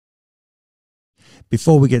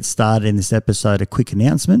Before we get started in this episode, a quick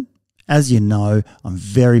announcement. As you know, I'm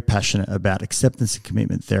very passionate about acceptance and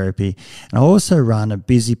commitment therapy, and I also run a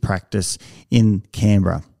busy practice in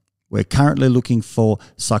Canberra. We're currently looking for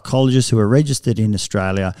psychologists who are registered in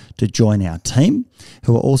Australia to join our team,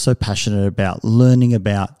 who are also passionate about learning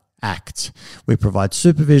about ACT. We provide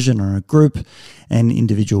supervision on a group and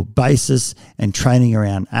individual basis and training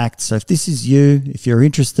around ACT. So if this is you, if you're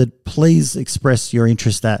interested, please express your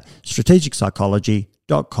interest at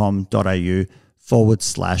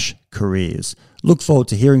strategicpsychology.com.au/careers. Look forward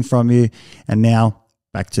to hearing from you. And now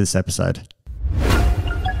back to this episode.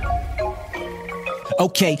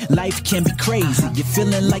 Okay, life can be crazy. You're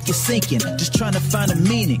feeling like you're sinking, just trying to find a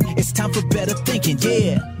meaning. It's time for better thinking.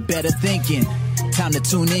 Yeah, better thinking. Time to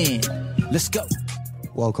tune in. Let's go.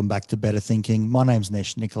 Welcome back to Better Thinking. My name's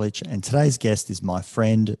Nesh Nikolic, and today's guest is my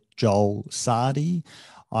friend Joel Sardi.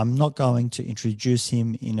 I'm not going to introduce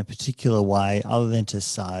him in a particular way other than to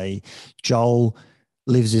say Joel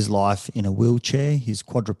lives his life in a wheelchair. He's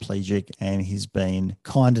quadriplegic, and he's been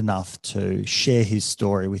kind enough to share his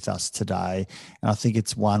story with us today. And I think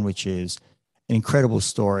it's one which is an incredible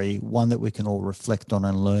story, one that we can all reflect on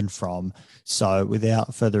and learn from. So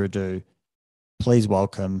without further ado, please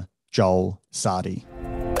welcome Joel Sardi.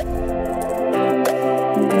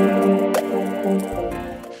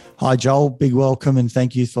 Hi, Joel. Big welcome, and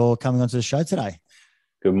thank you for coming onto the show today.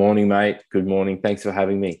 Good morning, mate. Good morning. Thanks for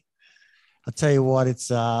having me. I'll tell you what, it's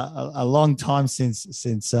a long time since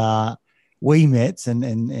we met,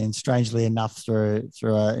 and strangely enough, through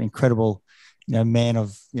an incredible, man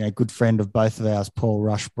of, good friend of both of ours, Paul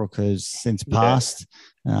Rushbrook, who's since passed.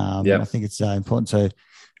 I think it's important to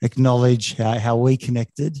acknowledge how we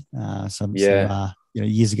connected some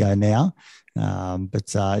years ago now.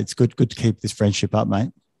 But it's good to keep this friendship up, mate.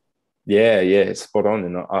 Yeah, it's spot on.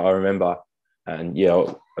 And I remember, and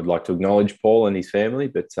I'd like to acknowledge Paul and his family,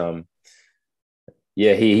 but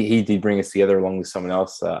he did bring us together along with someone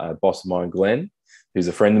else, a boss of mine, Glenn, who's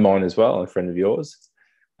a friend of mine as well, a friend of yours.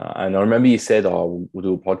 And I remember you said, we'll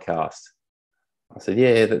do a podcast. I said,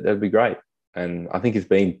 yeah, that'd be great. And I think it's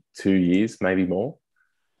been 2 years, maybe more.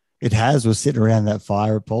 It has. We're sitting around that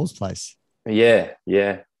fire at Paul's place. Yeah.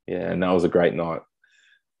 And that was a great night.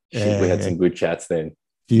 We had some good chats then.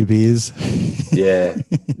 Few beers. Yeah.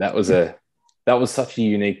 That was such a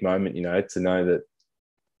unique moment, to know that,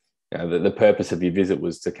 the purpose of your visit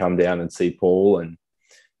was to come down and see Paul and,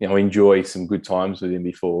 enjoy some good times with him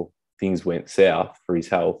before things went south for his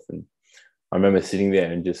health. And I remember sitting there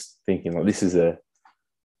and just thinking, like, this is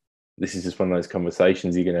just one of those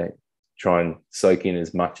conversations you're going to try and soak in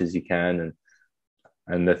as much as you can.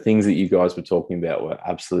 And the things that you guys were talking about were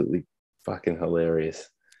absolutely fucking hilarious.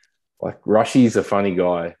 Like, Rushy's a funny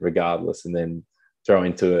guy regardless. And then throw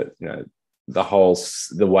into it,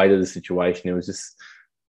 the weight of the situation. It was just,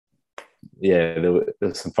 there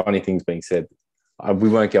was some funny things being said. We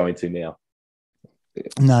won't go into now.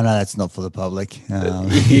 No, that's not for the public.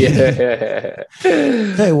 Yeah.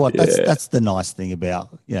 Tell you what, that's the nice thing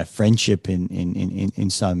about friendship in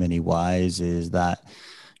so many ways is that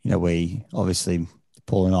we obviously,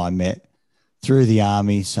 Paul and I met through the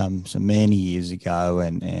army some many years ago,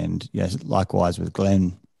 and likewise with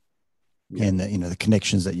Glenn. Yeah. And the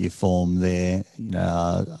connections that you form there,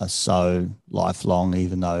 are so lifelong,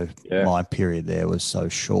 even though my period there was so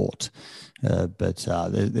short. But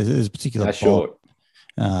there's a particular That's short.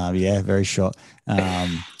 Very short.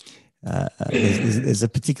 There's a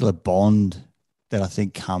particular bond that I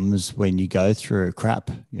think comes when you go through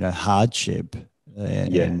hardship,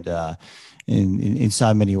 and in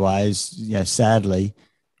so many ways, sadly,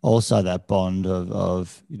 also that bond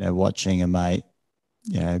of watching a mate,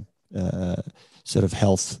 sort of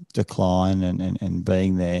health decline and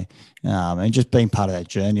being there, and just being part of that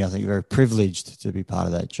journey. I think very privileged to be part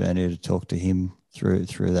of that journey, to talk to him through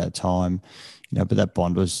that time, but that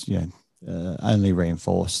bond was, only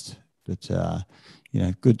reinforced. But,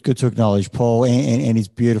 good to acknowledge Paul and his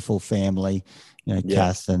beautiful family,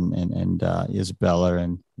 Kath and Isabella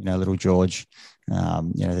and, little George.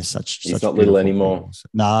 They're such not little anymore. People.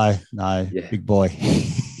 No, big boy.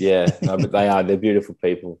 But they're beautiful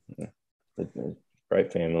people.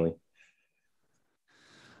 Great family.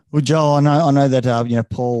 Well, Joel, I know that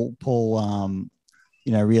Paul,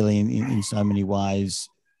 really in so many ways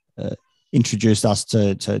introduced us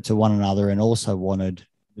to one another, and also wanted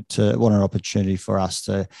an opportunity for us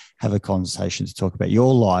to have a conversation to talk about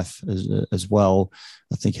your life as well.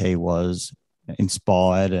 I think he was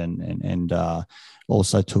inspired and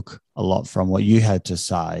also took a lot from what you had to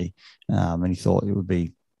say, and he thought it would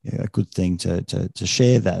be a good thing to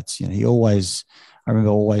share that. I remember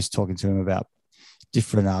always talking to him about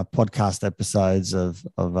different podcast episodes of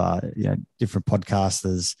different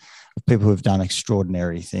podcasters, of people who've done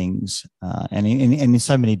extraordinary things, and in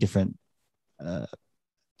so many different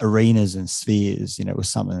arenas and spheres. It was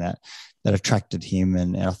something that attracted him,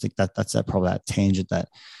 and I think that's probably that tangent that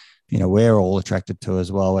we're all attracted to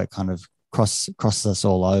as well. It kind of crosses us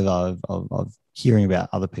all over of hearing about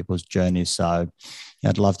other people's journeys. So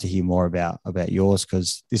I'd love to hear more about yours,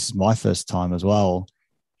 because this is my first time as well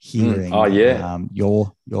hearing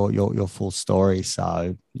your full story.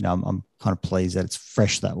 So I'm kind of pleased that it's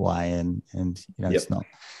fresh that way, and it's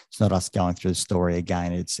not us going through the story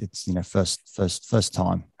again. It's first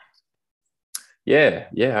time. Yeah.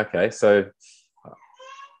 Okay. So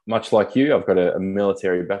much like you, I've got a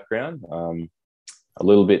military background, a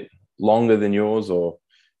little bit longer than yours, or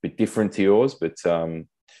a bit different to yours. But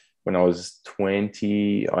when I was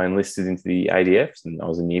 20, I enlisted into the ADFs, and I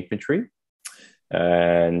was in the infantry,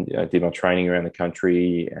 and I did my training around the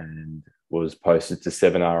country, and was posted to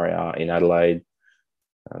 7RAR in Adelaide,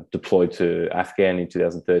 deployed to Afghan in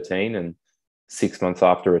 2013, and 6 months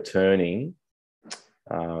after returning,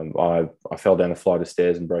 I fell down a flight of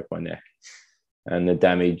stairs and broke my neck. And the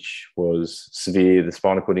damage was severe. The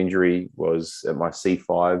spinal cord injury was at my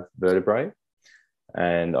C5 vertebrae,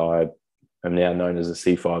 and I am now known as a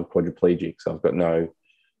C5 quadriplegic. So I've got no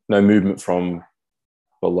movement from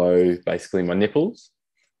below basically my nipples,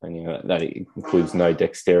 and that includes no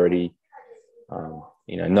dexterity,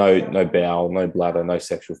 no bowel, no bladder, no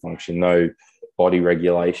sexual function, no body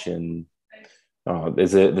regulation.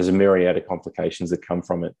 There's a myriad of complications that come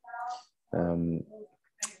from it.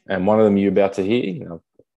 And one of them you're about to hear.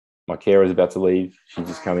 My carer is about to leave. She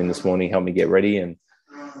just come in this morning, helped me get ready, and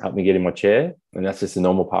helped me get in my chair. And that's just a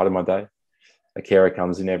normal part of my day. A carer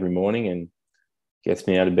comes in every morning and gets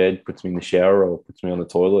me out of bed, puts me in the shower, or puts me on the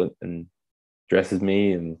toilet, and dresses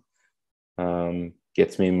me, and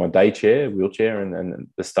gets me in my day chair, wheelchair, and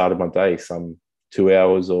the start of my day, some 2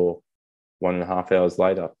 hours or 1.5 hours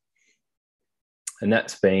later. And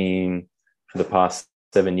that's been for the past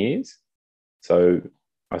 7 years. So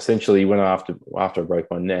essentially, when after I broke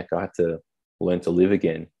my neck, I had to learn to live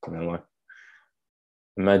again.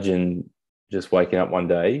 Imagine just waking up one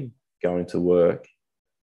day, going to work,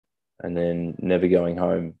 and then never going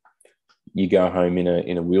home. You go home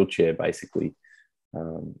in a wheelchair, basically,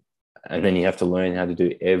 and then you have to learn how to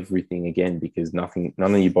do everything again, because none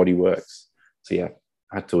of your body works. So you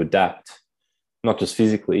have to adapt, not just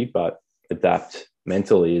physically, but adapt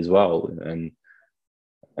mentally as well, and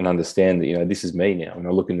understand that this is me now. When I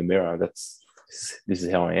look in the mirror, this is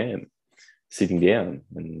how I am, sitting down,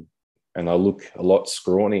 and I look a lot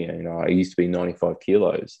scrawnier. I used to be 95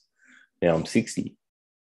 kilos, now I'm 60.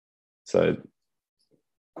 So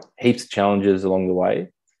heaps of challenges along the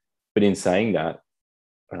way, but in saying that,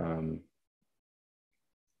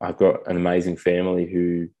 I've got an amazing family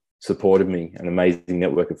who supported me, an amazing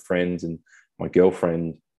network of friends, and my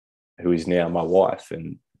girlfriend, who is now my wife,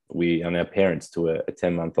 and we are now parents to a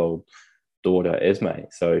 10-month-old daughter, Esme.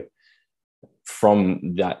 So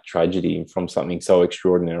from that tragedy, and from something so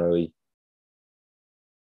extraordinarily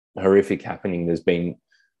horrific happening, there's been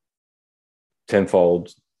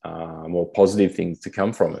tenfold more positive things to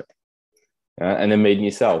come from it. And then meeting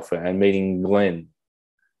yourself and meeting Glenn.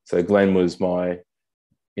 So Glenn was my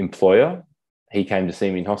employer. He came to see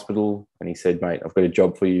me in hospital, and he said, "Mate, I've got a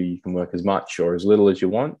job for you. You can work as much or as little as you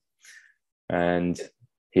want." And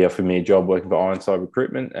he offered me a job working for Ironside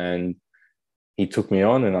Recruitment, and he took me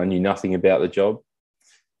on, and I knew nothing about the job,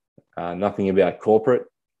 nothing about corporate,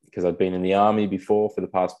 because I'd been in the army before for the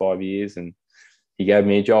past 5 years, and he gave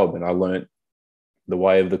me a job, and I learnt the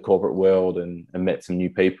way of the corporate world, and met some new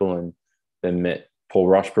people, and then met Paul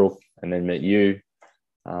Rushbrook, and then met you.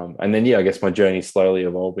 And then, I guess my journey slowly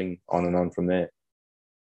evolving on and on from there.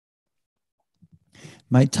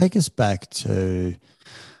 Mate, take us back to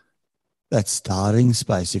that starting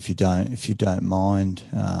space, if you don't mind.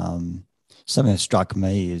 Something that struck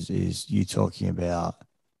me is you talking about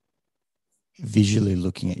visually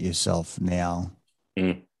looking at yourself now.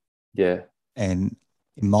 Yeah. And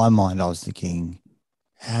in my mind, I was thinking,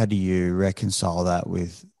 how do you reconcile that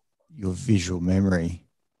with your visual memory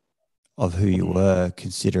of who you were,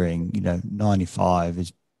 considering 95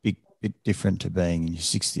 is bit different to being in your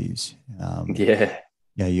 60s.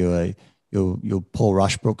 You're Paul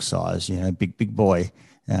Rushbrook size, big boy.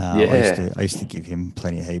 I used to give him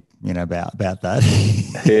plenty of heap, about that.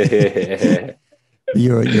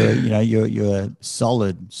 You're a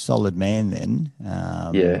solid man then.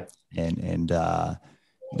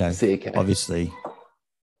 Obviously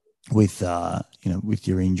with with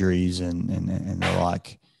your injuries and the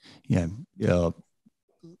like, you're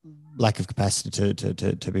lack of capacity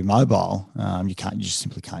to be mobile. You just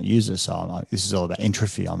simply can't use it. So this is all about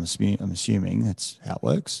entropy. I'm assuming that's how it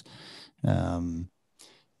works.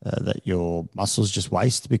 That your muscles just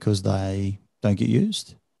waste because they don't get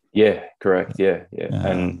used. Yeah, correct. Yeah.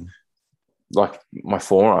 And like my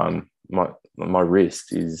forearm, my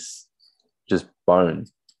wrist is just bone.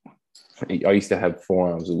 I used to have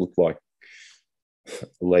forearms that looked like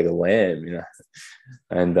a leg of lamb,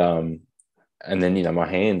 and then my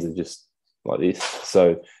hands are just like this.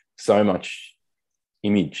 So much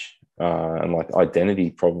image and like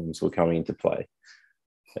identity problems were coming into play.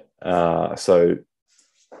 So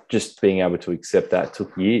just being able to accept that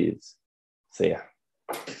took years. So yeah,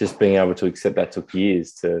 just being able to accept that took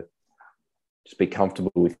years to just be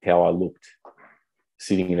comfortable with how I looked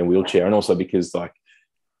sitting in a wheelchair. And also because like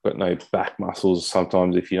I've got no back muscles.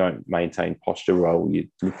 Sometimes if you don't maintain posture well, you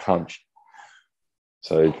look hunched.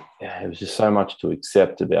 So yeah, it was just so much to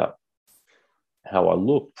accept about how I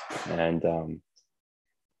looked. And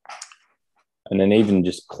then even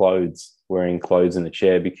just wearing clothes in the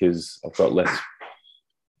chair, because I've got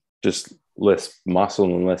less muscle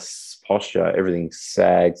and less posture. Everything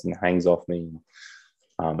sags and hangs off me,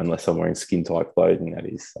 unless I'm wearing skin tight clothing, that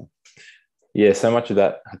is. So, yeah, so much of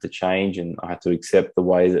that had to change, and I had to accept the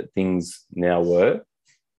way that things now were.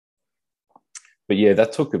 But yeah,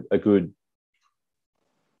 that took a good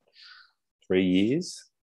 3 years.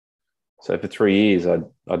 So for 3 years,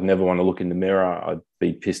 I'd never want to look in the mirror. I'd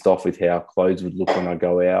be pissed off with how clothes would look when I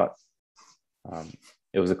go out.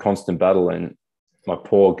 It was a constant battle, and my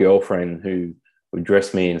poor girlfriend who would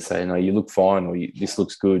dress me and say, "No, you look fine," or "This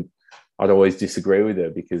looks good." I'd always disagree with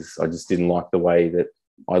her because I just didn't like the way that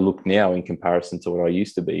I look now in comparison to what I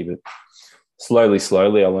used to be. But slowly,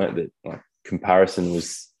 I learned that like comparison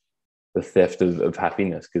was the theft of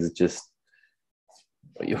happiness, because it just,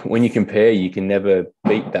 when you compare, you can never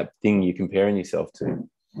beat that thing you're comparing yourself to.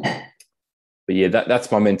 But yeah,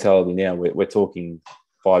 that's my mentality now. We're talking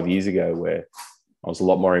 5 years ago, where I was a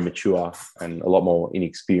lot more immature and a lot more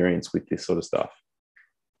inexperienced with this sort of stuff.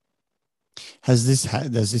 Does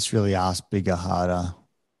this really ask bigger, harder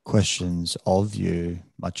questions of you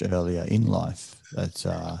much earlier in life?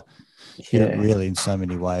 That really, in so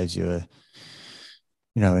many ways, you're,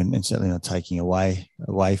 and certainly not taking away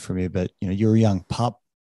from you, but you're a young pup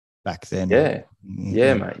back then. Yeah,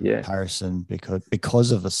 mate. Yeah, comparison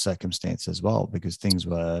because of the circumstance as well, because things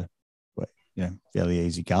were fairly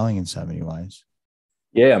easy going in so many ways.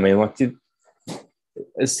 Yeah, I mean, like,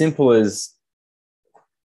 as simple as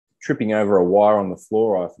tripping over a wire on the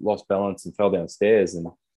floor, I lost balance and fell downstairs, and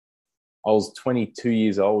I was 22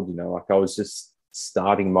 years old. Like I was just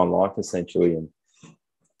starting my life essentially, and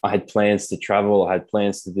I had plans to travel. I had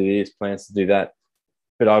plans to do this, plans to do that,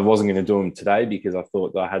 but I wasn't going to do them today because I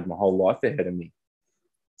thought that I had my whole life ahead of me.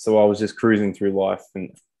 So I was just cruising through life,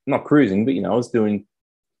 and not cruising, but I was doing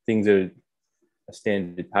things at a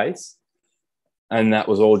standard pace. And that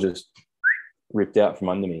was all just ripped out from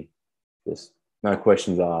under me. Just no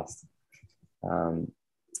questions asked. And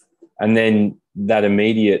then that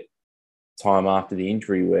immediate time after the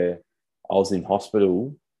injury, where I was in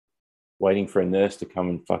hospital waiting for a nurse to come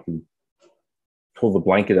and fucking pull the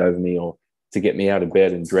blanket over me or to get me out of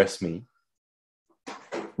bed and dress me.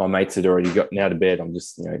 My mates had already gotten out of bed. I'm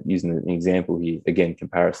just using an example here. Again,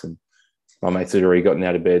 comparison. My mates had already gotten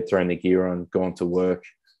out of bed, thrown their gear on, gone to work,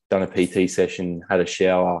 done a PT session, had a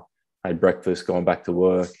shower, had breakfast, gone back to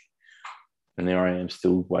work. And there I am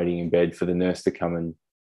still waiting in bed for the nurse to come and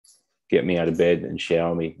get me out of bed and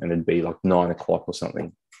shower me. And it'd be like 9 o'clock or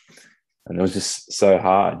something. And it was just so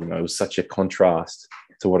hard. It was such a contrast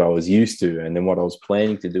to what I was used to and then what I was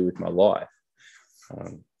planning to do with my life.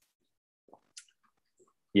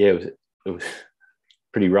 It was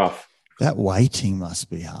pretty rough. That waiting must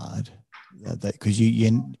be hard. Because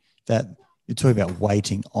you're talking about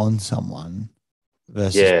waiting on someone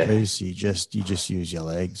versus you just use your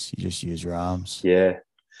legs, you just use your arms. Yeah.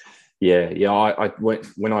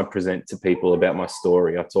 When I present to people about my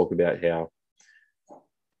story, I talk about how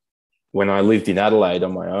when I lived in Adelaide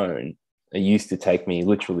on my own, it used to take me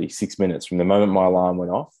literally 6 minutes from the moment my alarm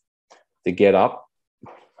went off to get up,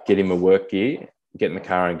 get in my work gear, get in the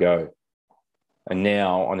car and go. And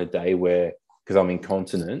now on a day where, because I'm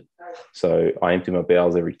incontinent, so I empty my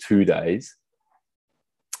bowels every 2 days,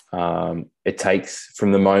 it takes,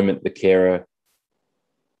 from the moment the carer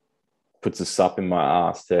puts a sup in my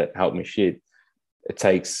ass to help me shit, it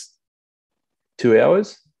takes 2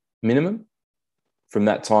 hours minimum from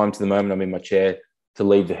that time to the moment I'm in my chair to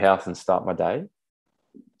leave the house and start my day.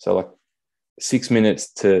 So like 6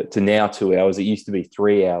 minutes to now 2 hours. It used to be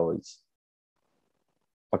 3 hours.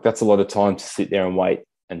 Like that's a lot of time to sit there and wait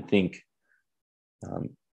and think.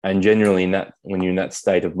 And generally, when you're in that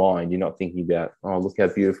state of mind, you're not thinking about, oh, look how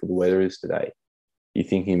beautiful the weather is today. You're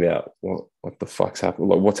thinking about what the fuck's happened?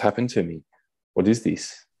 Like, what's happened to me? What is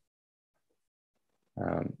this?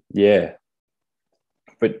 Yeah.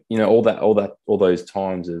 But all those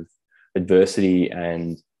times of adversity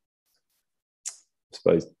and, I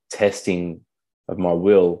suppose, testing of my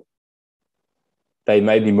will, they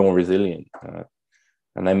made me more resilient,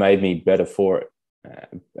 and they made me better for it,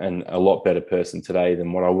 and a lot better person today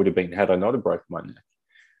than what I would have been had I not have broken my neck.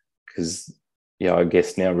 Because, I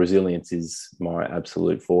guess now resilience is my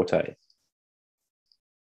absolute forte.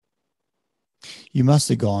 You must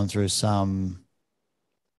have gone through some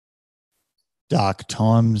dark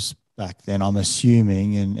times back then, I'm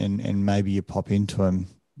assuming, and maybe you pop into them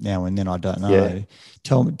now and then. I don't know. Yeah.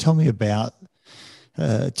 Tell me about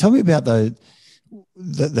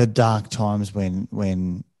the dark times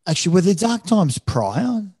when actually, were there dark times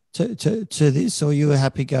prior to this, or you were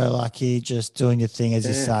happy-go-lucky, just doing your thing, as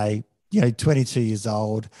you say, 22 years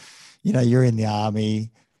old, you're in the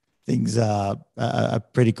army, things are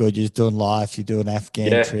pretty good. You're doing life, you do an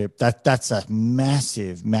Afghan trip. That's a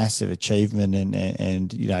massive, massive achievement,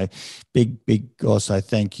 and big also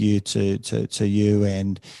thank you to you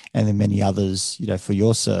and the many others, for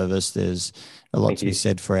your service. There's a lot to be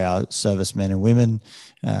said for our servicemen and women.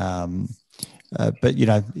 But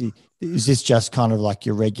is this just kind of like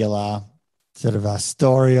your regular sort of a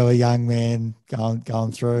story of a young man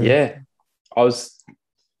going through? Yeah, I was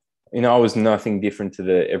nothing different to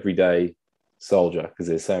the everyday soldier, because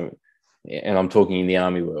there's so, and I'm talking in the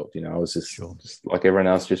army world. I was just like everyone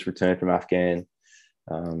else, just returned from Afghan,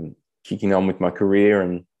 kicking on with my career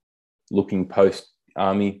and looking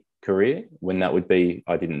post-army career. When that would be,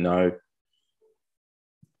 I didn't know.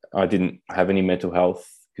 I didn't have any mental health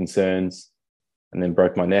concerns, and then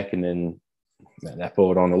broke my neck, and then that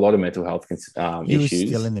brought on a lot of mental health issues. You were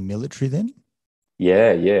still in the military then?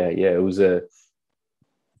 Yeah. It was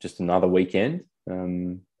just another weekend.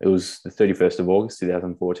 It was the 31st of August,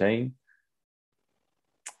 2014.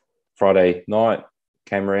 Friday night,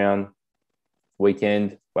 came around,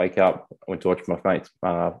 weekend, wake up, went to watch my mates,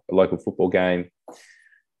 a local football game.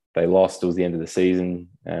 They lost. It was the end of the season,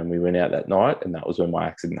 and we went out that night, and that was when my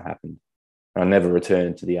accident happened. I never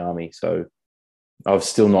returned to the army, so I've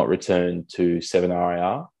still not returned to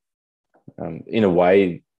 7RAR. In a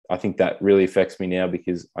way, I think that really affects me now,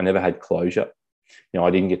 because I never had closure. I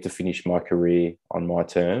didn't get to finish my career on my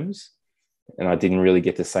terms, and I didn't really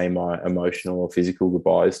get to say my emotional or physical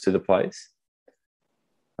goodbyes to the place.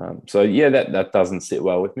 That doesn't sit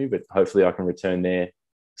well with me, but hopefully I can return there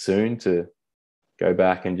soon to go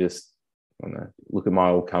back and just look at my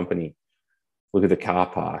old company, look at the car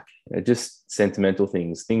park, just sentimental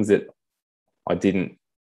things that I didn't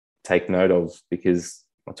take note of because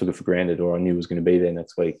I took it for granted, or I knew it was going to be there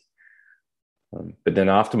next week. But then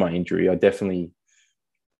after my injury, I definitely,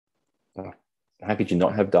 how could you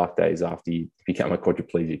not have dark days after you become a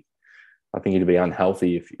quadriplegic? I think it'd be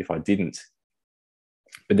unhealthy if I didn't.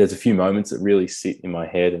 But there's a few moments that really sit in my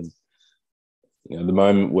head, and the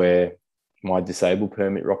moment where my disabled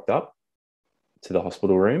permit rocked up to the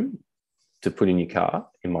hospital room to put in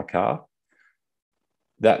my car,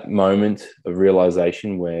 that moment of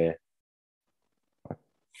realization where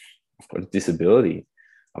I've got a disability,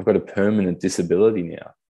 I've got a permanent disability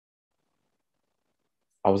now.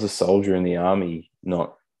 I was a soldier in the army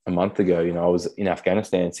not a month ago. I was in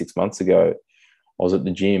Afghanistan 6 months ago. I was at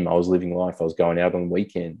the gym. I was living life. I was going out on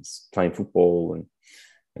weekends, playing football.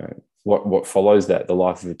 And what follows that, the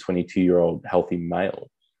life of a 22-year-old healthy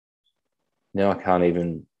male. Now I can't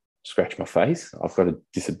even scratch my face. I've got a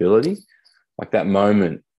disability. Like that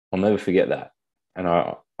moment, I'll never forget that. And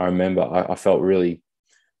I remember I felt really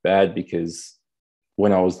bad, because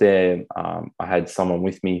when I was there, I had someone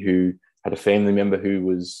with me who had a family member who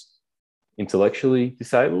was intellectually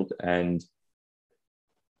disabled, and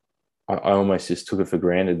I almost just took it for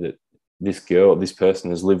granted that this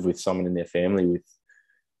person has lived with someone in their family with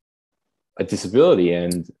a disability,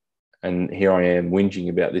 and here I am whinging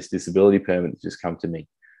about this disability permit that's just come to me.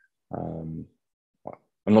 I'm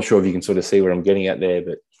not sure if you can sort of see where I'm getting at there,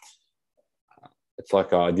 but it's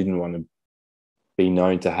like I didn't want to be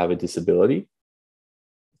known to have a disability,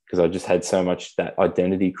 because I just had so much that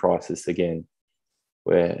identity crisis again,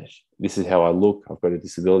 where this is how I look. I've got a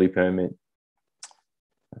disability permit.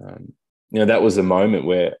 That was a moment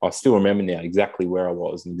where I still remember now exactly where I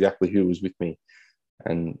was and exactly who was with me.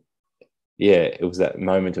 And it was that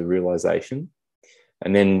moment of realization.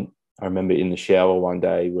 And then I remember in the shower one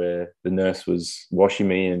day where the nurse was washing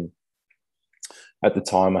me, and at the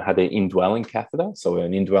time I had an indwelling catheter. So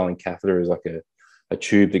an indwelling catheter is like a a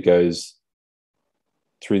tube that goes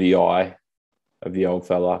through the eye of the old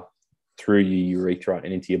fella, through your urethra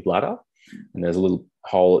and into your bladder. And there's a little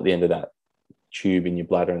hole at the end of that tube in your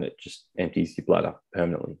bladder, and it just empties your bladder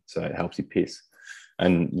permanently. So it helps you piss.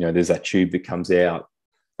 And, there's that tube that comes out,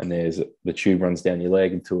 and the tube runs down your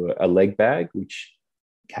leg into a leg bag, which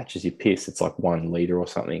catches your piss. It's like 1 liter or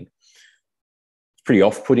something. It's pretty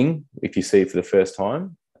off-putting if you see it for the first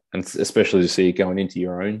time, and especially to see it going into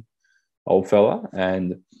your own old fella.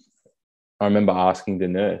 And I remember asking the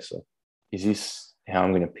nurse, is this how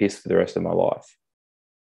I'm going to piss for the rest of my life?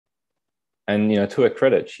 And, to her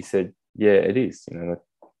credit, she said, yeah, it is. There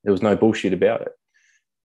was no bullshit about it.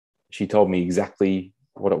 She told me exactly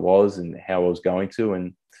what it was and how I was going to.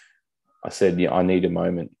 And I said, yeah, I need a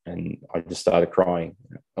moment. And I just started crying.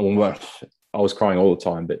 I was crying all the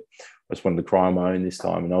time, but I just wanted to cry on my own this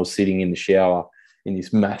time. And I was sitting in the shower in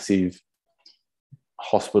this massive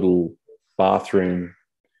hospital bathroom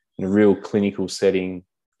in a real clinical setting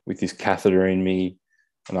with this catheter in me.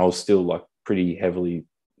 And I was still like pretty heavily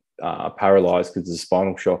paralyzed because the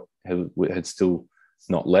spinal shock had still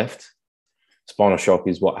not left. Spinal shock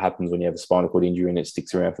is what happens when you have a spinal cord injury and it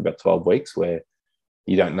sticks around for about 12 weeks, where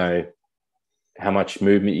you don't know how much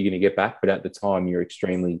movement you're going to get back, but at the time you're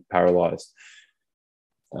extremely paralyzed.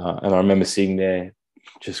 And I remember sitting there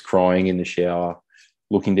just crying in the shower,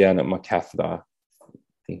 looking down at my catheter,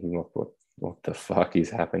 thinking, what the fuck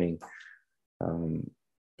is happening?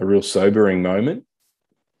 A real sobering moment.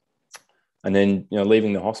 And then,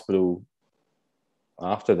 leaving the hospital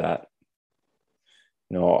after that,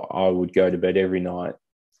 I would go to bed every night.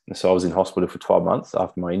 And so I was in hospital for 12 months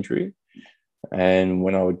after my injury. And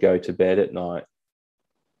when I would go to bed at night,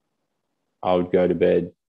 I would go to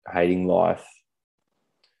bed hating life,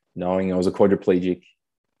 knowing I was a quadriplegic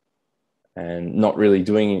and not really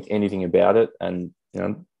doing anything about it. And,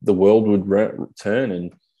 the world would turn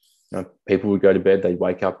and people would go to bed, they'd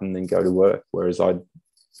wake up and then go to work. Whereas I'd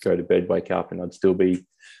go to bed, wake up, and I'd still be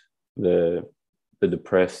the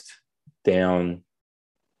depressed, down,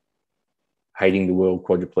 hating the world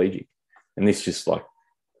quadriplegic. And this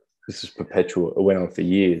is perpetual. It went on for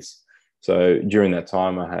years. So during that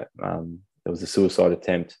time, I had there was a suicide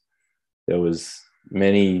attempt. There was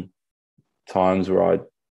many times where I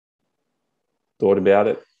thought about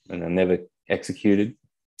it and I never executed.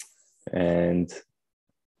 And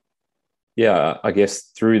yeah, I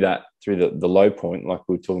guess through the low point, like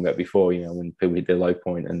we were talking about before, when people hit their low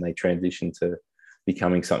point and they transition to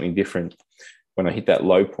becoming something different. When I hit that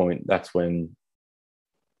low point, that's when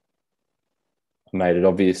I made it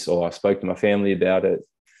obvious, or I spoke to my family about it,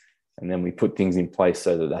 and then we put things in place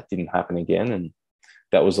so that didn't happen again. And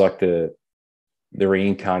that was like the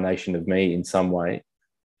reincarnation of me in some way,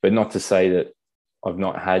 but not to say that I've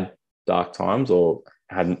not had dark times or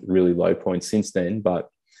hadn't really low points since then, but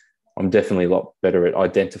I'm definitely a lot better at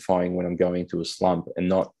identifying when I'm going into a slump and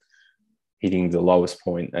not hitting the lowest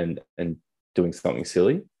point and doing something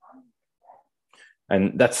silly.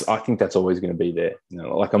 And I think that's always going to be there.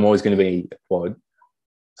 Like I'm always going to be a quad.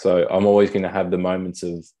 So I'm always going to have the moments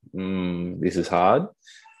of, this is hard.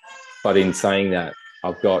 But in saying that,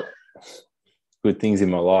 I've got good things in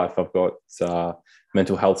my life. I've got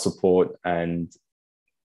mental health support and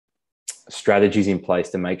strategies in place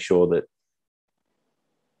to make sure that,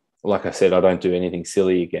 like I said, I don't do anything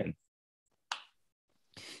silly again.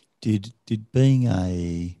 Did being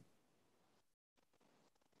a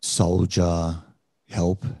soldier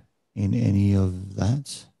help in any of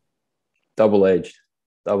that? Double-edged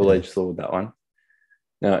sword, that one.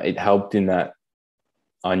 Now, it helped in that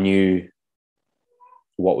I knew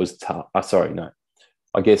what was tough.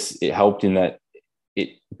 I guess it helped in that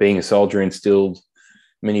being a soldier instilled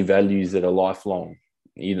many values that are lifelong.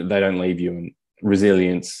 They don't leave you. And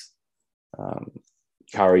resilience,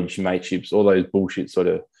 courage, mateships, all those bullshit sort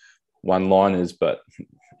of one-liners, but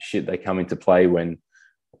shit, they come into play when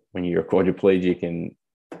you're a quadriplegic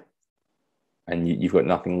and you've got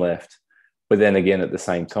nothing left. But then again, at the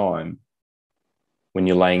same time, when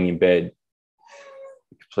you're laying in bed,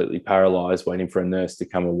 completely paralyzed, waiting for a nurse to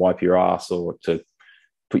come and wipe your ass or to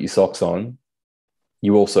put your socks on,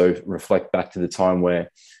 you also reflect back to the time where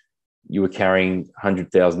you were carrying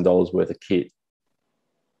 $100,000 worth of kit.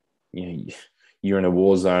 You're in a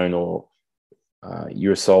war zone, or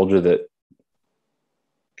you're a soldier that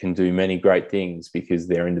can do many great things because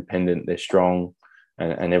they're independent, they're strong,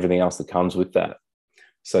 and everything else that comes with that.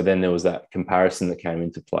 So then there was that comparison that came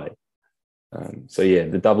into play. So yeah,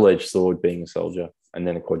 the double-edged sword being a soldier and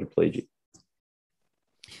then a quadriplegic.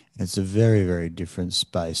 It's a very, very different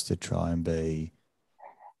space to try and be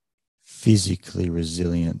physically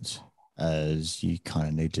resilient as you kind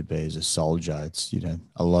of need to be as a soldier. It's,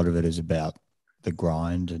 a lot of it is about the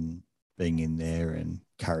grind and being in there and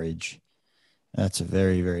courage. And that's a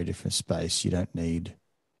very, very different space. You don't need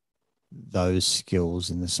those skills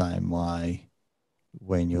in the same way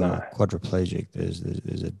when you're No. quadriplegic. There's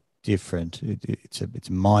a different, it's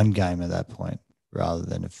a mind game at that point rather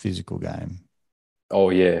than a physical game. Oh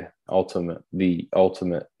yeah, the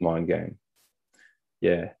ultimate mind game.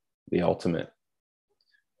 Yeah, the ultimate.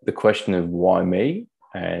 The question of why me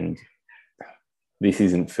and this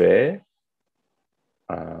isn't fair.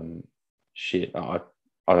 Shit, I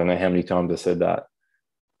don't know how many times I said that.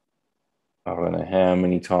 I don't know how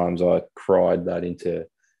many times I cried that into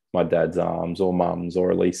my dad's arms or mum's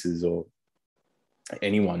or Elise's or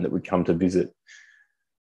anyone that would come to visit.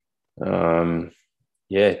 Yeah,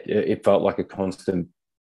 it felt like a constant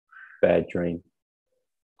bad dream.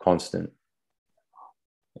 Constant.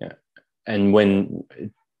 Yeah. And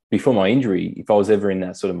before my injury, if I was ever in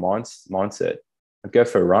that sort of mindset, I'd go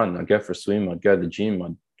for a run, I'd go for a swim, I'd go to the gym,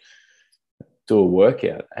 I'd do a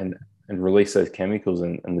workout and release those chemicals,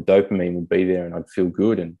 and the dopamine would be there and I'd feel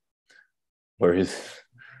good. And whereas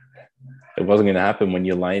it wasn't going to happen when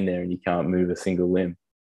you're laying there and you can't move a single limb.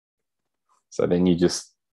 So then you just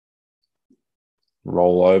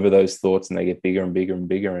roll over those thoughts and they get bigger and bigger and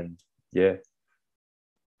bigger. And yeah.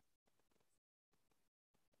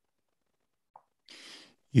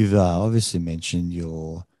 You've obviously mentioned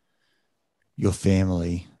your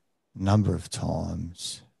family a number of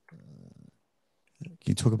times. Can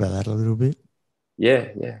you talk about that a little bit? Yeah.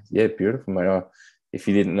 Beautiful, mate. If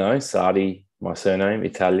you didn't know, Sardi, my surname,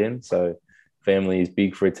 Italian. So family is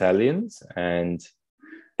big for Italians, and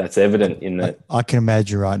that's evident in that. I can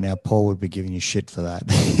imagine right now Paul would be giving you shit for that.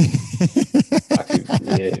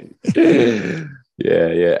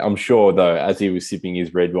 Yeah. I'm sure, though, as he was sipping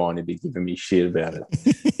his red wine, he'd be giving me shit about it.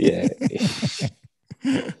 Yeah.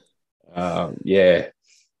 I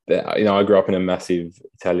grew up in a massive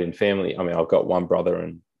Italian family. I mean, I've got one brother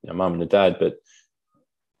and a mum and a dad, but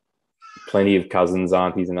plenty of cousins,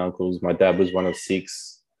 aunties and uncles. My dad was one of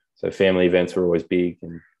 6, so family events were always big.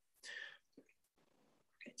 And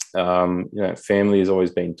family has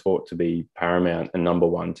always been taught to be paramount and number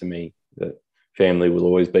one to me. That family will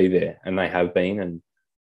always be there, and they have been. And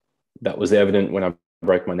that was evident when I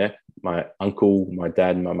broke my neck. My uncle, my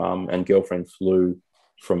dad, and my mum and girlfriend flew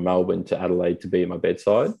from Melbourne to Adelaide to be at my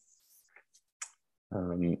bedside.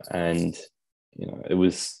 And it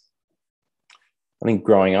was, I think,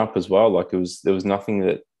 growing up as well, like there was nothing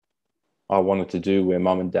that I wanted to do where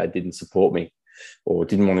mum and dad didn't support me or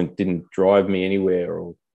didn't drive me anywhere,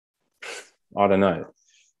 or I don't know.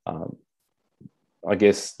 I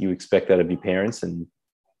guess you expect that of your parents, and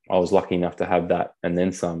I was lucky enough to have that and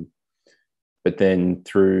then some. But then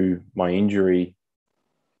through my injury,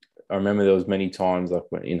 I remember there was many times like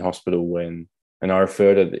in hospital and I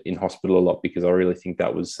refer to in hospital a lot because I really think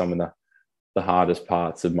that was some of the hardest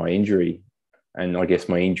parts of my injury. And I guess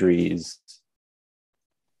my injury is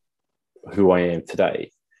who I am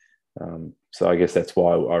today. So I guess that's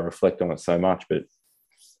why I reflect on it so much. But,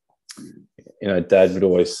 Dad I'd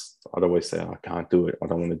always say, I can't do it. I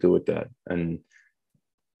don't want to do it, Dad. And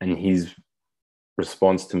his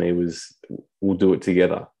response to me was, we'll do it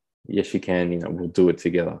together. Yes, you can, we'll do it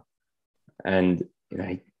together. And,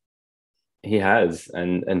 he has,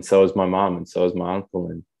 and so has my mum, and so has my uncle,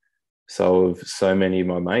 and so have so many of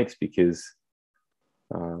my mates, because,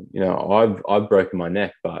 I've broken my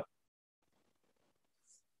neck, but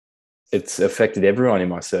it's affected everyone in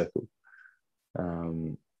my circle.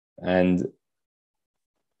 And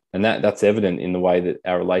that's evident in the way that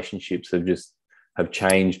our relationships have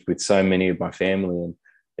changed with so many of my family. And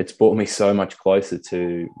it's brought me so much closer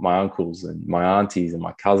to my uncles and my aunties and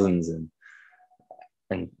my cousins and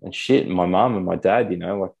shit, and my mum and my dad.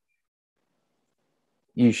 Like,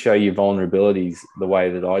 you show your vulnerabilities the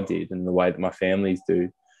way that I did and the way that my families do,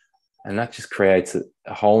 and that just creates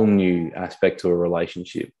a whole new aspect to a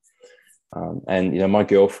relationship. And my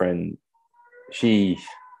girlfriend,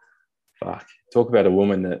 talk about a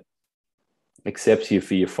woman that accepts you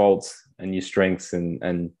for your faults and your strengths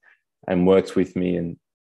and works with me. And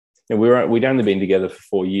we'd only been together for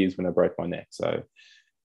 4 years when I broke my neck. So,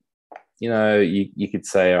 you could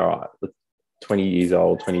say, all right, look, 20 years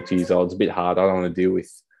old, 22 years old, it's a bit hard. I don't want to deal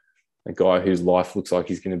with a guy whose life looks like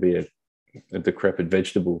he's going to be a decrepit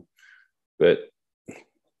vegetable. But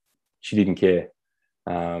she didn't care.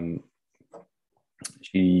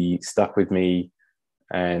 She stuck with me,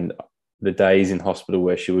 and the days in hospital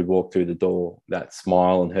where she would walk through the door, that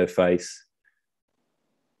smile on her face,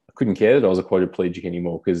 I couldn't care that I was a quadriplegic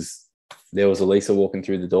anymore, because there was Elisa walking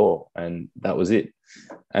through the door, and that was it.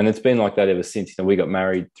 And it's been like that ever since. You know, we got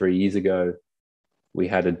married 3 years ago. We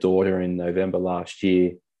had a daughter in November last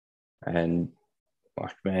year, and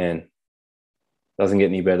like, man, doesn't get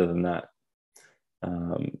any better than that.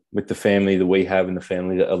 With the family that we have and the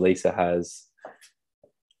family that Elisa has,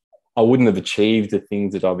 I wouldn't have achieved the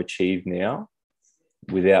things that I've achieved now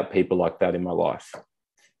without people like that in my life.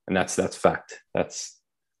 And that's fact. That's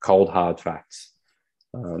cold, hard facts.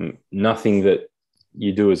 Nothing that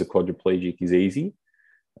you do as a quadriplegic is easy,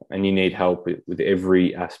 and you need help with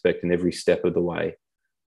every aspect and every step of the way.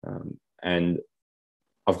 And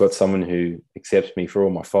I've got someone who accepts me for all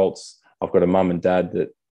my faults. I've got a mum and dad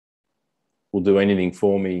that will do anything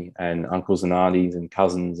for me, and uncles and aunties and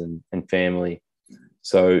cousins and family.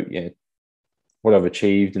 So, yeah, what I've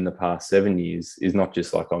achieved in the past 7 years is not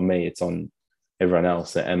just like on me, it's on everyone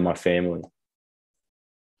else and my family.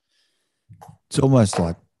 It's almost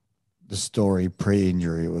like the story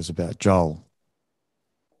pre-injury was about Joel,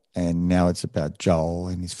 and now it's about Joel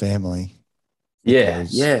and his family. Yeah.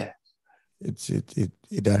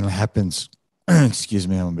 It only happens. Excuse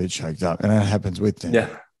me, I'm a bit choked up. It only happens with them.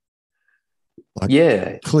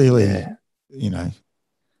 Yeah. Clearly, you know,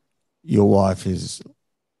 your wife is,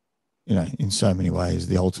 you know, in so many ways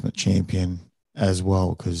the ultimate champion as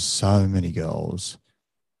well, because so many girls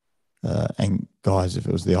and guys, if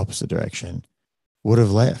it was the opposite direction, would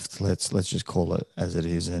have left. Let's just call it as it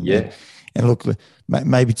is. And look,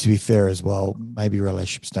 maybe to be fair as well, maybe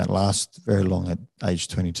relationships don't last very long at age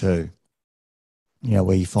 22, you know,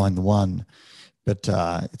 where you find the one. But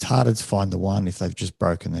it's harder to find the one if they've just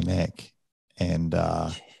broken their neck, and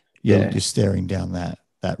you're staring down that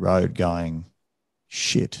road going,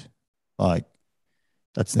 shit, like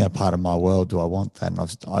that's now part of my world. Do I want that? And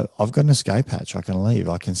I've got an escape hatch. I can leave.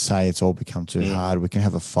 I can say it's all become too hard. We can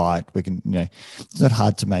have a fight. We can, you know, it's not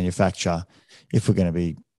hard to manufacture if we're going to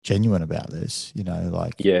be genuine about this, you know,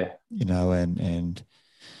 like, you know, and,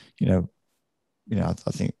 you know,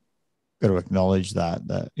 I think got to acknowledge that,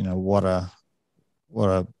 you know, what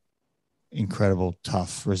a incredible,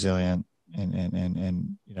 tough, resilient,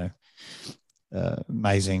 and you know,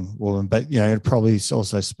 amazing woman. But, you know, it probably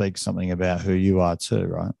also speaks something about who you are too,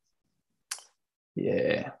 right?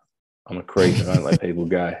 Yeah. I'm a creep. I don't let people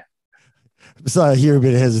go. So I hear a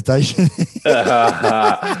bit of hesitation.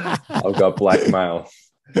 I've got blackmail.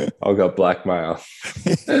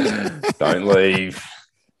 Don't leave.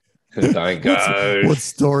 Don't go. What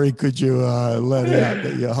story could you let out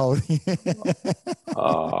that you're holding?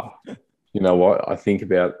 You know what? I think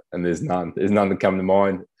about, and there's none that come to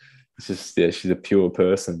mind. It's just, she's a pure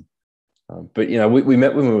person. But, you know, we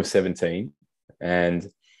met when we were 17, and,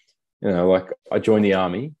 you know, like, I joined the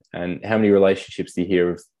army, and how many relationships do you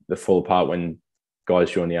hear of that fall apart when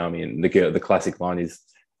guys join the army? And the classic line is,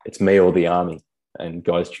 it's me or the army, and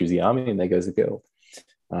guys choose the army, and there goes the girl.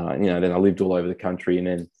 You know, then I lived all over the country, and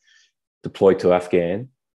then deployed to Afghan,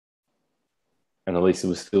 and Elisa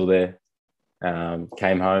was still there.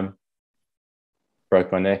 Came home,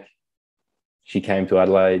 broke my neck. She came to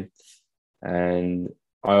Adelaide, and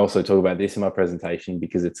I also talk about this in my presentation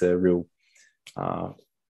because it's a real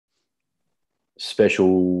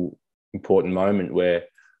special, important moment where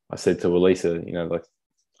I said to Elisa, you know, like,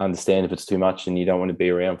 understand if it's too much and you don't want to be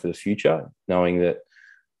around for the future, knowing that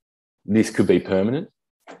this could be permanent.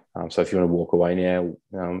 So if you want to walk away now,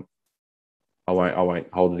 I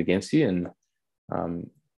won't hold it against you.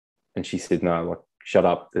 And she said, no, like, shut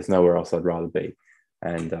up. There's nowhere else I'd rather be.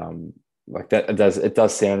 And like that, it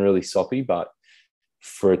does sound really soppy, but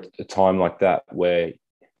for a time like that where you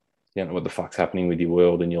don't know what the fuck's happening with your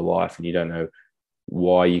world and your life, and you don't know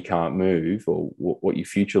why you can't move or what your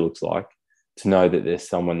future looks like, to know that there's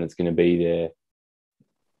someone that's going to be there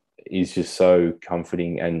is just so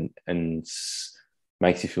comforting and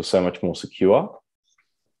makes you feel so much more secure.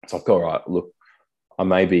 It's like, all right, look, I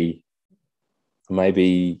may be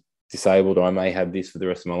disabled, or I may have this for the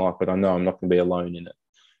rest of my life, but I know I'm not going to be alone in it.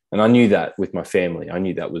 And I knew that with my family. I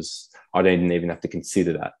knew that was, I didn't even have to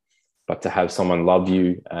consider that. But to have someone love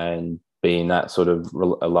you and be in that sort of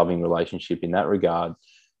a loving relationship in that regard,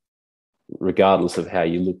 regardless of how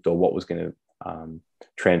you looked or what was going to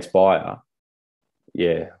transpire, yeah,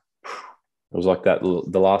 it was like that,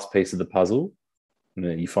 the last piece of the puzzle. And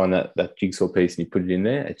then you find that jigsaw piece and you put it in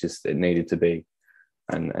there. It needed to be.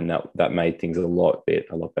 And that made things a lot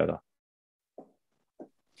better.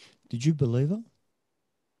 Did you believe her?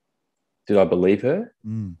 Did I believe her?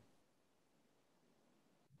 Mm.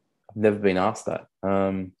 I've never been asked that.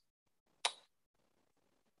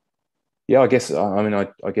 Yeah, I guess. I mean,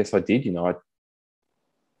 I guess I did. You know,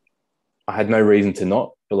 I had no reason to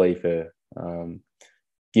not believe her.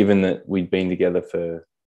 given that we'd been together for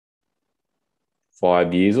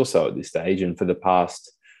 5 years or so at this stage, and for the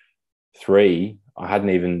past 3, I hadn't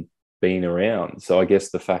even been around. So I guess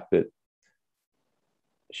the fact that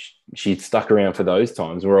she'd stuck around for those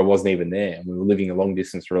times where I wasn't even there, and we were living a long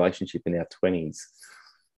distance relationship in our 20s.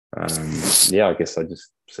 Yeah, I guess I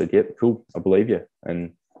just said, yeah, cool, I believe you.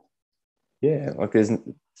 And yeah, like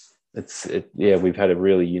we've had a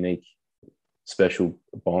really unique, special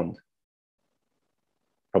bond.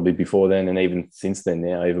 Probably before then, and even since then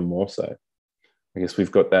now, even more so. I guess we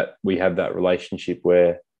have that relationship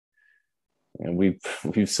where, you know, we've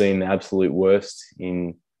seen the absolute worst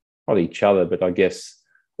in not each other, but I guess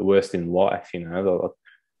the worst in life, you know,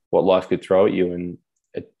 what life could throw at you, and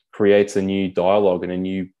it creates a new dialogue and a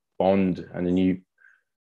new bond and a new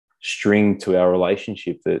string to our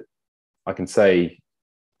relationship that I can say,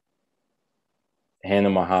 hand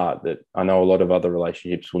on my heart, that I know a lot of other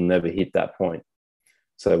relationships will never hit that point.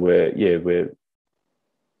 So we're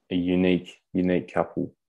a unique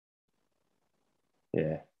couple.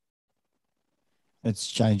 Yeah. It's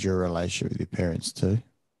changed your relationship with your parents too.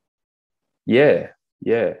 Yeah.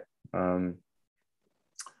 Yeah,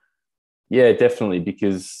 definitely,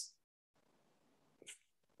 because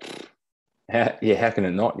how can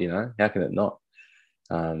it not, you know? How can it not?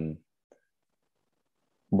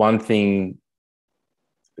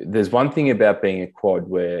 There's one thing about being a quad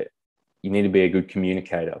where you need to be a good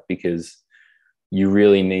communicator, because you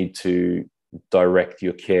really need to direct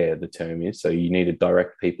your care, the term is. So you need to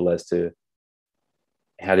direct people as to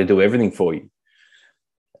how to do everything for you.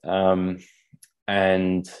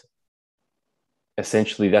 And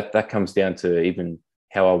essentially that comes down to even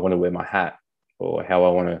how I want to wear my hat, or how I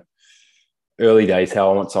want to, early days,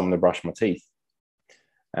 how I want someone to brush my teeth.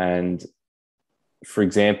 And for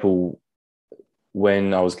example,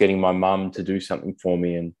 when I was getting my mum to do something for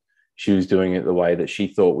me and she was doing it the way that she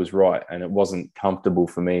thought was right, and it wasn't comfortable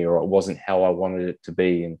for me, or it wasn't how I wanted it to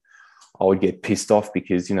be, and I would get pissed off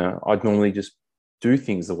because, you know, I'd normally just do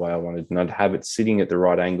things the way I wanted, and I'd have it sitting at the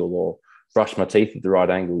right angle, or brush my teeth at the right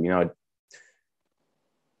angle. You know,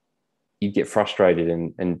 you'd get frustrated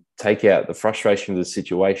and take out the frustration of the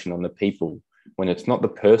situation on the people, when it's not the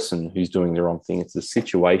person who's doing the wrong thing, it's the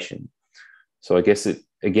situation. So I guess it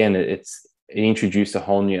introduced a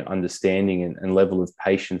whole new understanding and level of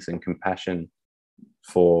patience and compassion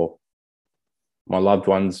for my loved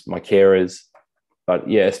ones, my carers, but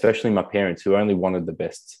yeah, especially my parents, who only wanted the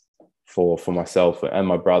best for myself and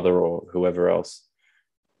my brother or whoever else.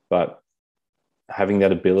 But having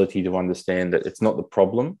that ability to understand that it's not the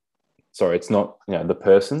problem. Sorry, it's not, you know, the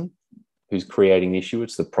person who's creating the issue,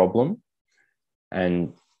 it's the problem,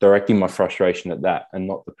 and directing my frustration at that and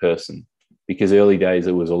not the person. Because early days,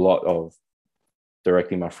 it was a lot of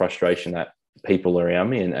directing my frustration at people around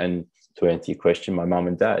me, and to answer your question, my mum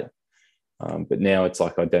and dad. But now it's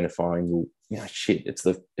like identifying, you know, shit, it's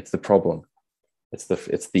the problem. It's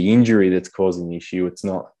the injury that's causing the issue. It's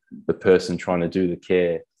not the person trying to do the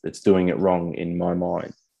care that's doing it wrong in my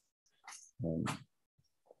mind.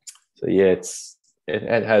 So yeah,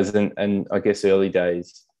 it has, and I guess early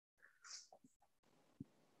days,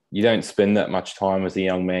 you don't spend that much time as a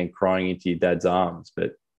young man crying into your dad's arms,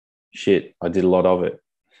 but shit, I did a lot of it.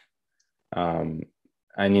 And,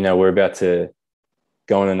 you know, we're about to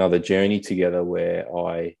go on another journey together where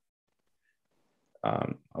I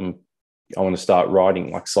want to start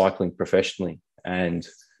riding, like cycling professionally. And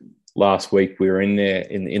last week we were in there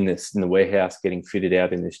in the warehouse getting fitted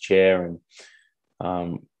out in this chair, and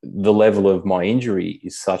the level of my injury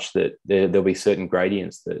is such that there'll be certain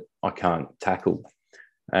gradients that I can't tackle.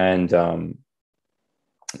 And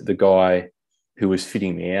the guy who was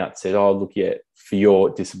fitting me out said, "Oh, look, yeah, for your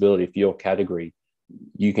disability, for your category,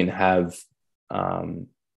 you can have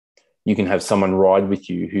someone ride with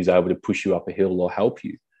you who's able to push you up a hill or help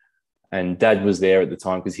you." And Dad was there at the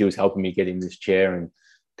time because he was helping me get in this chair, and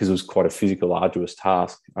because it was quite a physical, arduous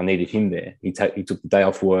task, I needed him there. He took the day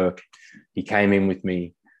off work. He came in with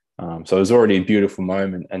me. So it was already a beautiful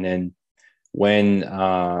moment. And then when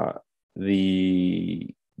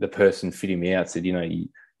the person fitting me out said, "You know,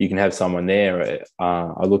 you can have someone there,"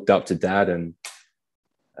 I looked up to Dad, and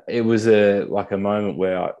it was a moment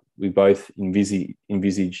where we both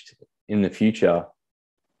envisaged in the future,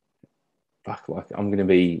 like I'm going to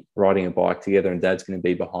be riding a bike together, and Dad's going to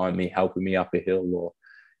be behind me, helping me up a hill, or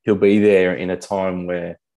he'll be there in a time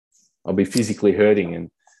where I'll be physically hurting. And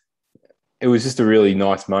it was just a really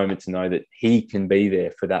nice moment to know that he can be there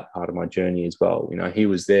for that part of my journey as well. You know, he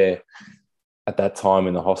was there at that time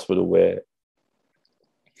in the hospital where,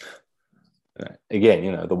 again,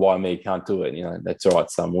 you know, the why me, can't do it. You know, that's all right,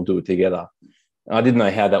 son, we'll do it together. I didn't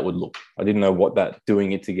know how that would look. I didn't know what that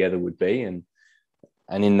doing it together would be. And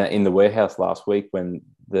in the warehouse last week, when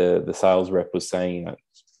the sales rep was saying,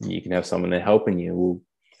 you can have someone there helping you, well,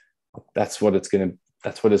 that's what it's going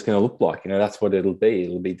to look like. That's what it'll be.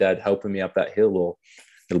 It'll be Dad helping me up that hill, or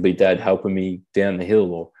it'll be Dad helping me down the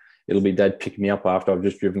hill, or it'll be Dad picking me up after I've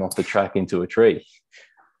just driven off the track into a tree.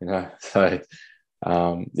 So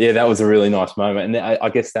that was a really nice moment. And I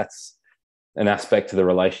guess that's an aspect to the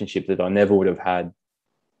relationship that I never would have had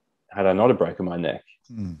I not have broken my neck.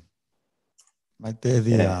 Mate, they're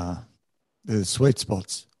the sweet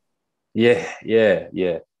spots. Yeah.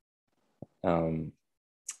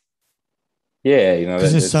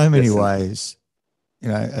 Because there's so many ways.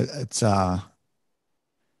 It's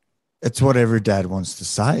what every dad wants to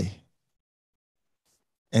say,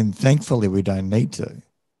 and thankfully we don't need to.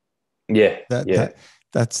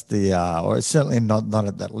 That's or it's certainly not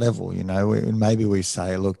at that level. Maybe we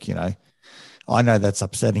say, look, I know that's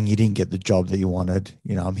upsetting. You didn't get the job that you wanted.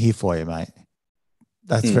 I'm here for you, mate.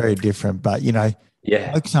 That's very different. But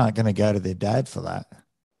folks aren't going to go to their dad for that.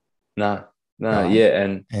 No, right?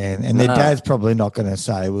 Yeah, and their dad's probably not going to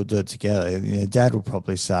say we'll do it together. Dad will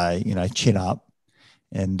probably say, chin up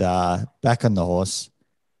and back on the horse,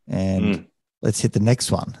 and let's hit the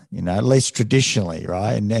next one. At least traditionally,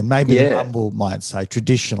 right? And maybe the mum might say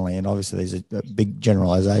traditionally, and obviously these are big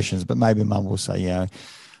generalizations, but maybe mum will say,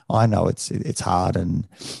 I know it's hard, and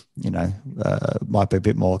might be a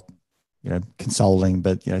bit more consoling,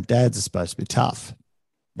 but dads are supposed to be tough,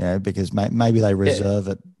 because maybe they reserve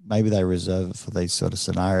it. Maybe they reserve it for these sort of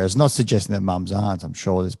scenarios. Not suggesting that mums aren't. I'm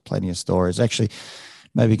sure there's plenty of stories. Actually,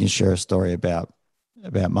 maybe you can share a story about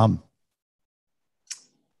mum.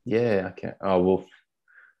 Yeah. Okay. Oh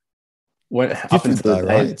well. Different though,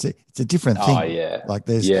 right? It's a different thing. Oh yeah. Like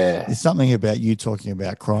there's something about you talking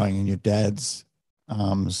about crying in your dad's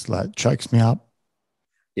arms like chokes me up.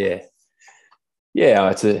 Yeah.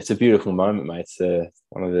 It's a beautiful moment, mate. It's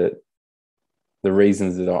one of the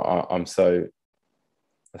reasons that I'm so,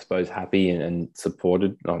 I suppose, happy and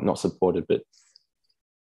supported. Not supported, but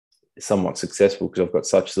somewhat successful, because I've got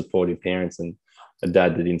such supportive parents and a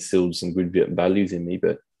dad that instilled some good values in me.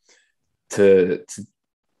 But to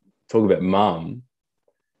talk about mum,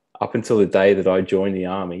 up until the day that I joined the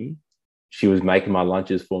army, she was making my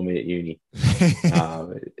lunches for me at uni.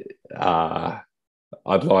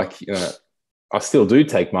 I'd like, I still do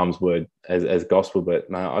take mum's word as gospel, but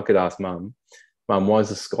I could ask mum, why is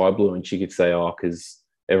the sky blue? And she could say, because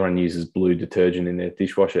everyone uses blue detergent in their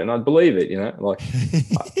dishwasher. And I'd believe it,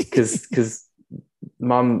 because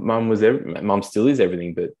mum still is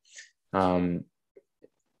everything. But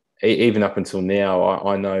even up until now,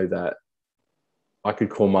 I know that I could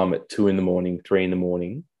call mum at 2 a.m, 3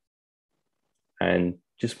 a.m, and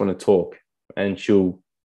just want to talk. And she'll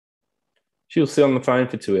sit on the phone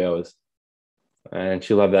for 2 hours. And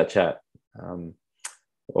she'll have that chat.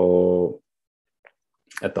 Or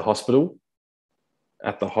at the hospital,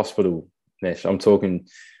 Nesh, I'm talking,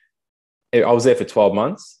 I was there for 12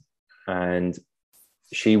 months, and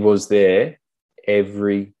she was there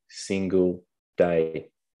every single day.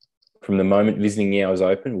 From the moment visiting hours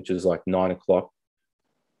open, which was like 9 o'clock,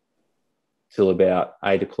 till about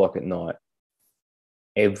 8 o'clock at night,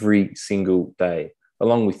 every single day,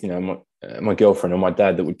 along with, my girlfriend or my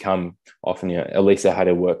dad that would come often. Elisa had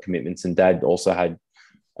her work commitments, and Dad also had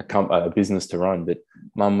a business to run, but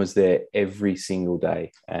mum was there every single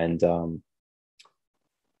day. And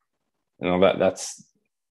that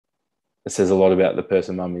says a lot about the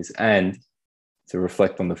person mum is. And to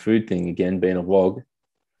reflect on the food thing again, being a wog,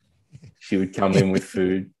 she would come in with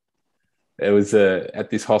food. It was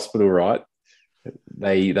at this hospital, right?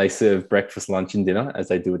 They serve breakfast, lunch, and dinner, as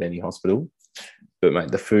they do at any hospital. But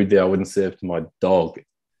mate, the food there I wouldn't serve to my dog.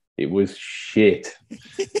 It was shit.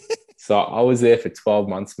 So I was there for 12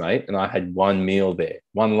 months, mate, and I had one meal there,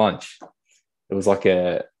 one lunch. It was like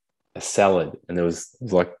a salad, and it was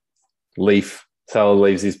like salad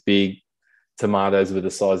leaves this big, tomatoes were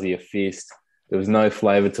the size of your fist. There was no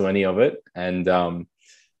flavor to any of it. And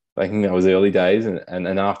I think that was early days.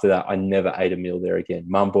 And after that, I never ate a meal there again.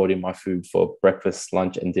 Mum brought in my food for breakfast,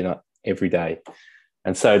 lunch, and dinner every day.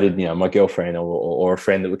 And so did, my girlfriend or a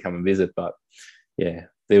friend that would come and visit. But yeah,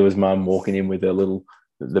 there was mum walking in with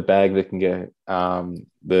the bag that can go,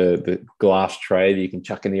 the glass tray that you can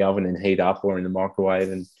chuck in the oven and heat up, or in the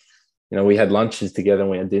microwave. And, we had lunches together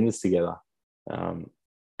and we had dinners together. And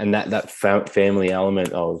that family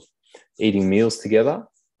element of eating meals together,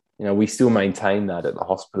 we still maintain that at the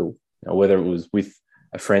hospital, whether it was with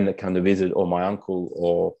a friend that came to visit, or my uncle,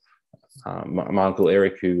 or my uncle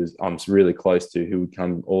Eric, who I'm really close to, who would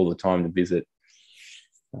come all the time to visit.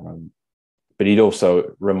 But but he'd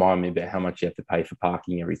also remind me about how much you have to pay for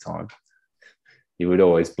parking every time. He would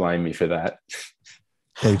always blame me for that.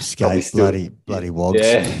 Cheapskate, bloody wogs.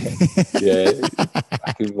 Yeah,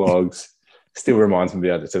 fucking wogs. Still reminds me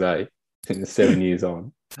about it today, 7 years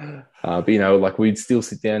on. But you know, like we'd still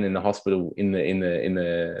sit down in the hospital in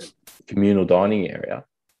the communal dining area,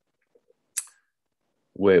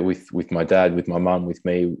 where with my dad, with my mum, with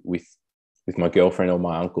me, with my girlfriend or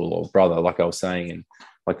my uncle or brother, like I was saying, and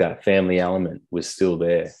like that family element was still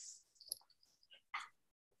there.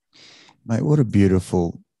 Mate, what a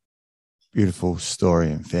beautiful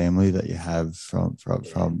story and family that you have from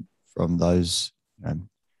those, you know,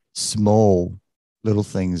 small little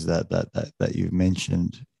things that you've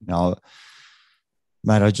mentioned. You know,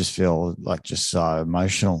 mate, I just feel like just so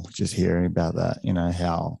emotional just hearing about that. You know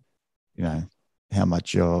how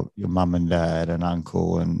much your mum and dad and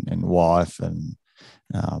uncle and wife and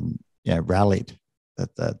rallied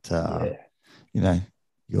that you know,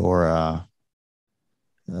 you're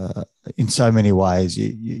in so many ways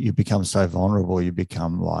you become so vulnerable. You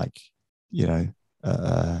become like, you know,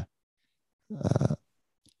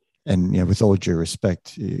 and, you know, with all due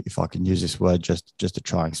respect, if I can use this word just to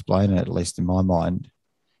try and explain it, at least in my mind,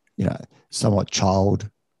 you know, somewhat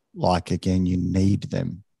childlike. Again, you need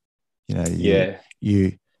them. You know,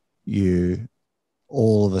 you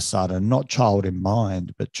all of a sudden, not child in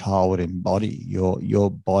mind, but child in body. Your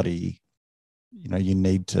body, you know, you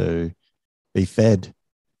need to be fed.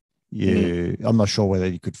 I'm not sure whether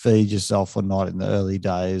you could feed yourself or not in the early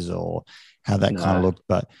days or how that kind of looked,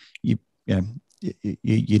 but you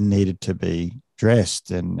needed to be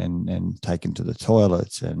dressed and taken to the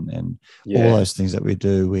toilets and all those things that we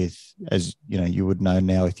do with, as you know, you would know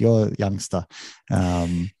now with your youngster,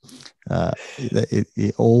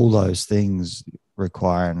 all those things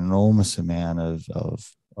require an enormous amount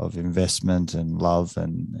of investment and love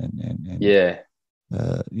and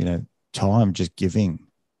you know, time, just giving.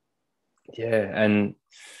 Yeah, and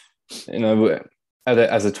you know,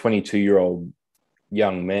 as a 22-year-old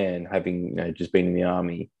young man, having, you know, just been in the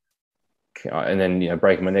army, and then, you know,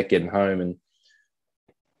 breaking my neck getting home, and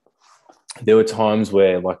there were times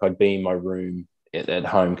where, like, I'd be in my room at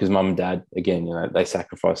home because mum and dad, again, you know, they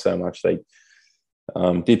sacrificed so much. They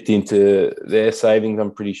dipped into their savings,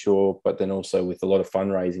 I'm pretty sure, but then also with a lot of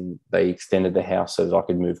fundraising, they extended the house so that I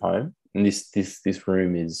could move home. And this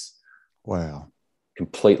room is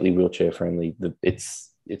completely wheelchair friendly.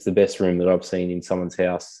 It's the best room that I've seen in someone's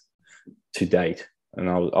house to date. And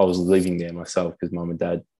I was living there myself because mum and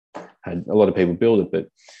dad had a lot of people build it, but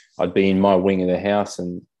I'd be in my wing of the house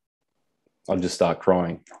and I'd just start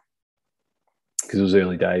crying because it was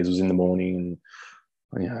early days. It was in the morning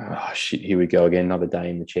and, you know, oh shit, here we go again, another day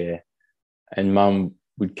in the chair. And mum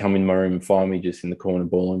would come in my room and find me just in the corner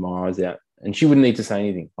bawling my eyes out. And she wouldn't need to say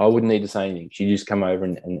anything. I wouldn't need to say anything. She'd just come over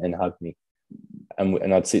and hug me.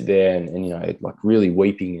 And I'd sit there and, you know, like really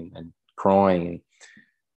weeping and crying.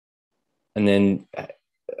 And then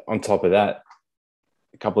on top of that,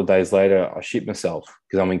 a couple of days later, I shit myself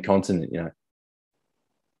because I'm incontinent, you know.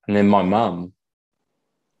 And then my mum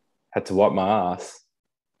had to wipe my ass,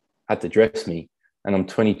 had to dress me, and I'm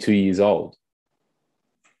 22 years old.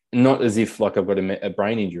 Not as if like I've got a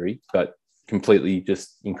brain injury, but completely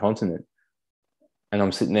just incontinent. And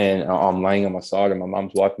I'm sitting there and I'm laying on my side and my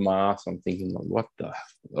mum's wiping my ass. I'm thinking, like,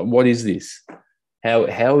 what is this?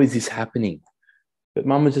 How is this happening? But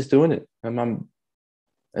mum was just doing it. My mum,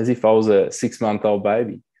 as if I was a 6-month-old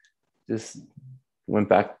baby, just went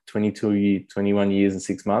back 21 years and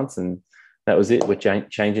 6 months, and that was it. We're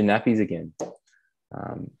changing nappies again.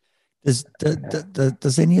 Does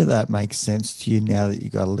any of that make sense to you now that you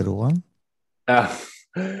got a little one? I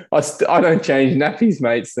don't change nappies,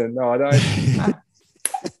 mate. So no, I don't.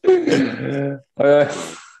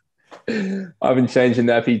 I haven't changed a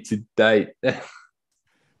nappy to date.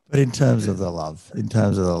 But in terms of the love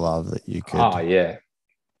that you could. Oh yeah.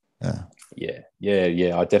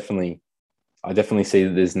 I definitely see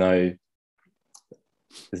that there's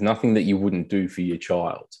nothing that you wouldn't do for your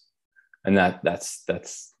child, and that's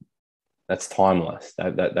timeless.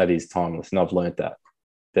 That is timeless, and I've learned that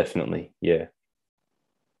definitely. Yeah.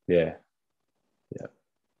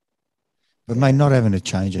 But mate, not having to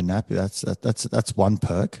change a nappy, that's one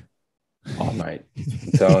perk. Oh mate,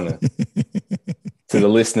 I'm telling you, to the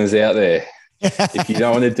listeners out there, if you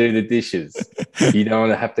don't want to do the dishes, you don't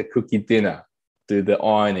want to have to cook your dinner, do the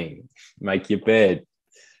ironing, make your bed,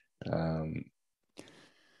 or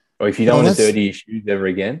if you don't want to dirty your shoes ever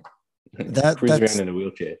again, cruise around in a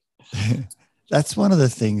wheelchair. That's one of the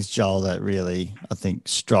things, Joel, that really I think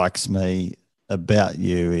strikes me about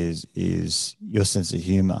you is your sense of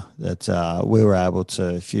humor. That we were able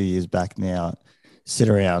to, a few years back now, sit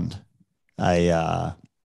around a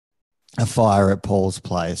fire at Paul's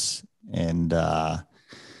place and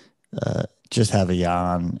just have a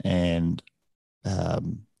yarn. And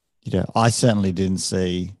I certainly didn't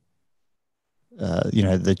see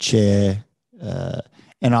the chair,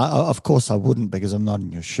 and I, of course, I wouldn't, because I'm not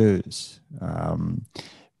in your shoes.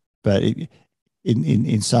 But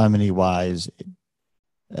in so many ways,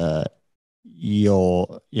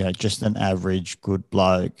 you're just an average good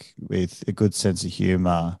bloke with a good sense of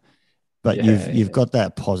humor, but you've got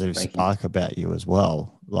that positive spark about you as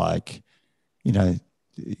well. Like,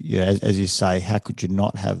 as you say, how could you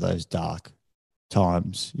not have those dark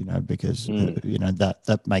times? Because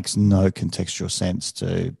that makes no contextual sense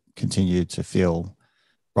to continue to feel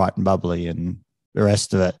bright and bubbly and the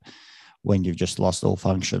rest of it when you've just lost all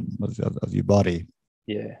function of your body.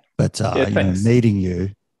 Yeah. But meeting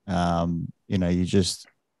you, you just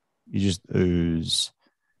ooze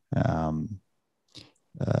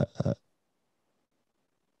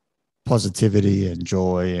positivity and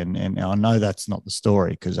joy, and I know that's not the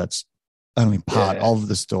story, because that's only part of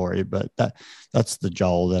the story, but that's the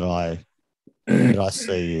Joel that I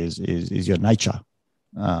see is your nature.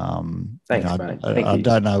 Thanks, mate. I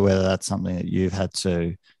don't know whether that's something that you've had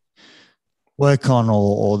to work on,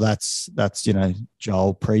 or that's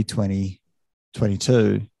Joel pre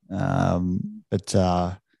 2022. But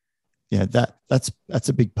that's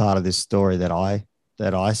a big part of this story that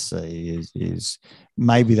I see is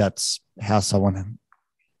maybe that's how someone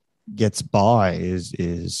gets by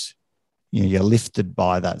is you're lifted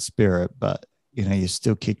by that spirit, but you're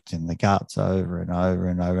still kicked in the guts over and over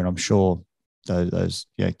and over. And I'm sure those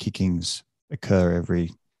kickings occur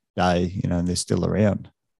every day, and they're still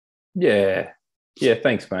around. Yeah.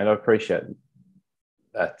 Thanks, mate. I appreciate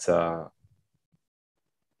that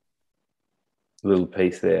little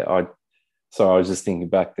piece there. I was just thinking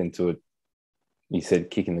back then to it. You said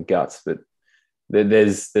kick in the guts, but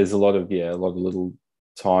there's a lot of little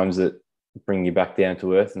times that bring you back down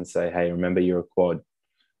to earth and say, hey, remember, you're a quad.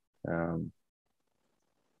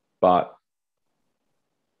 But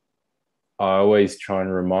I always try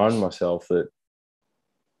and remind myself that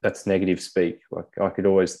that's negative speak. Like, I could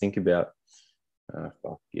always think about, I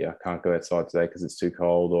can't go outside today because it's too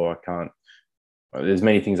cold, or I can't. There's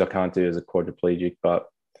many things I can't do as a quadriplegic, but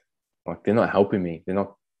like, they're not helping me. They're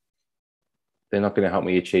not going to help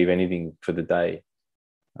me achieve anything for the day.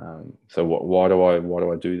 So why do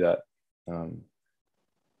I do that?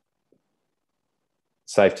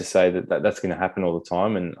 Safe to say that's going to happen all the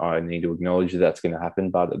time, and I need to acknowledge that that's going to happen.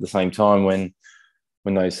 But at the same time, when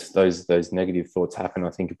those negative thoughts happen, I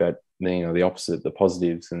think about the opposite, the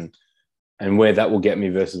positives, and where that will get me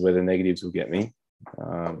versus where the negatives will get me.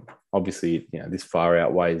 Obviously, this far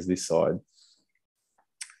outweighs this side.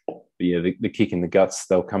 But the kick in the guts,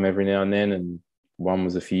 they'll come every now and then. And one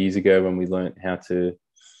was a few years ago when we learned how we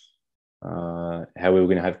were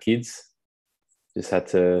going to have kids. Just had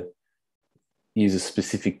to use a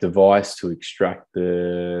specific device to extract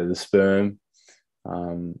the sperm.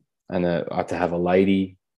 And I had to have a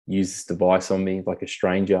lady use this device on me, like a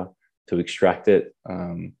stranger, to extract it.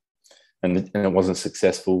 And it wasn't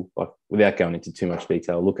successful. Like, without going into too much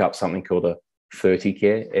detail, look up something called a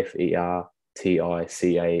Ferticare, Ferticare.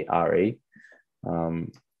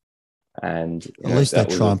 And at least they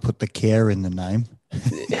try and put the care in the name.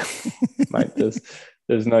 Mate,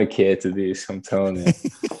 there's no care to this. I'm telling you,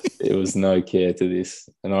 there was no care to this.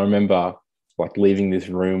 And I remember like leaving this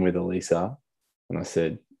room with Elisa, and I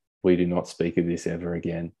said, we do not speak of this ever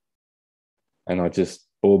again. And I just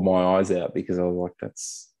bawled my eyes out, because I was like,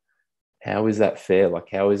 how is that fair? Like,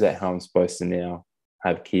 how is that how I'm supposed to now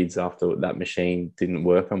have kids after that machine didn't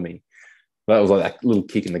work on me? That was like that little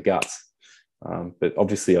kick in the guts. But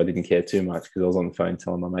obviously I didn't care too much, because I was on the phone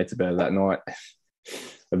telling my mates about it that night,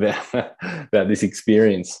 about this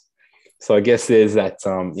experience. So I guess there's that,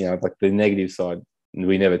 like the negative side.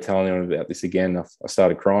 We never tell anyone about this again. I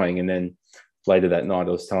started crying, and then later that night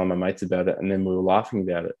I was telling my mates about it, and then we were laughing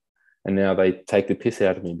about it. And now they take the piss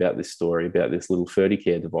out of me about this story, about this little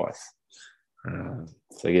Ferticare device.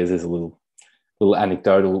 So I guess there's a little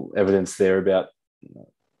anecdotal evidence there about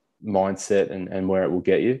mindset and where it will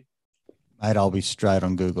get you. Mate, I'll be straight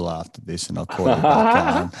on Google after this, and I'll call you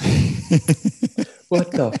back.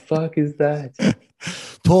 What the fuck is that?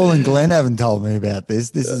 Paul and Glenn haven't told me about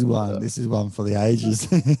this. This is one for the ages.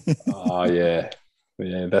 Oh yeah.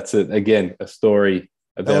 That's it. Again, a story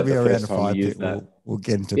about the first time we used that. We'll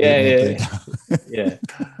get into detail.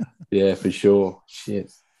 Yeah, for sure.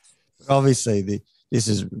 Shit. Obviously, this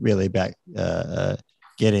is really about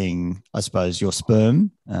getting, I suppose, your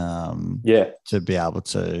sperm to be able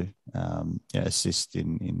to assist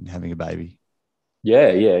in having a baby.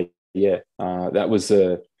 Yeah. That was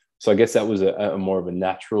so I guess that was a more of a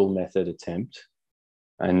natural method attempt,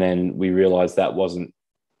 and then we realized that wasn't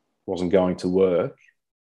going to work,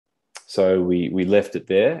 so we left it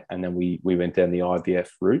there, and then we went down the IVF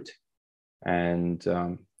route, and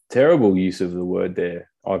terrible use of the word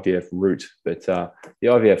there, IVF route, but the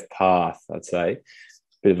IVF path, I'd say,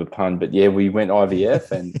 bit of a pun, but yeah, we went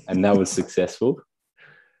IVF, and that was successful.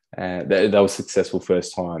 That was successful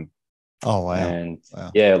first time. Oh wow! And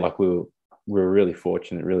yeah, like we were really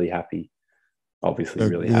fortunate, really happy. Obviously,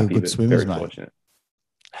 really happy, good but swimmers, very mate. fortunate.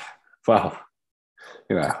 Well,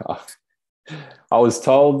 I was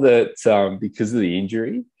told that because of the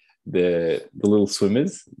injury, the little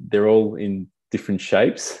swimmers, they're all in different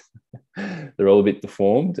shapes. They're all a bit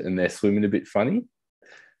deformed, and they're swimming a bit funny.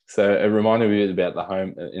 So it reminded me about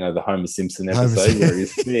the Homer Simpson episode where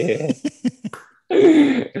he's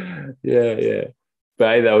yeah. But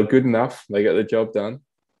hey, they were good enough. They got the job done.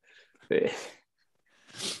 Yeah.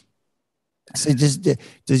 So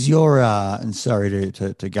does your and sorry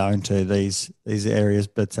to go into these areas,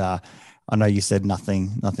 but I know you said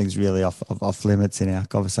nothing's really off limits in our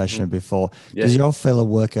conversation before. Yeah. Does your fella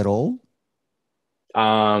work at all?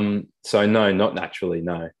 So no, not naturally,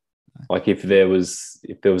 no. Like if there was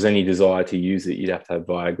any desire to use it, you'd have to have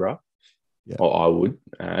Viagra. Yeah. Or I would,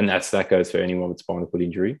 and that goes for anyone with spinal cord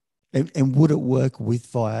injury. And would it work with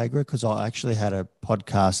Viagra? Because I actually had a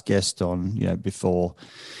podcast guest on, before,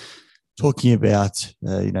 talking about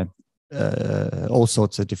all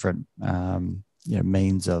sorts of different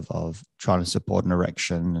means of trying to support an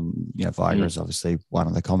erection, and Viagra is obviously one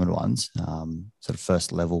of the common ones, sort of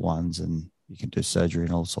first level ones, and you can do surgery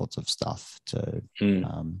and all sorts of stuff to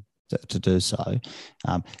do so.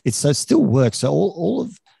 It still works. So all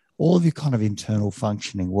of your kind of internal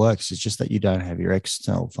functioning works. It's just that you don't have your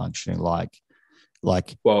external functioning, like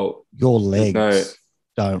your legs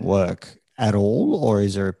don't work at all, or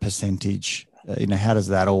is there a percentage? How does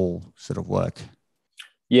that all sort of work?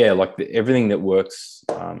 Yeah, like everything that works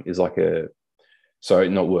is like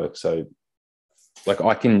not work. So like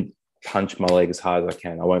I can punch my leg as hard as I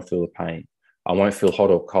can. I won't feel the pain. I won't feel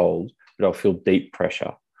hot or cold, but I'll feel deep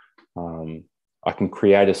pressure. I can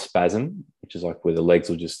create a spasm, which is like where the legs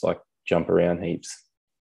will just like jump around heaps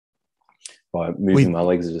by moving my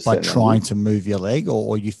legs. By trying to move your leg,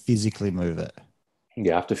 or you physically move it?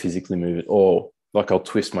 You have to physically move it, or like I'll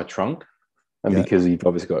twist my trunk, and because you've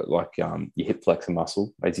obviously got like your hip flexor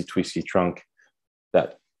muscle, as you twist your trunk,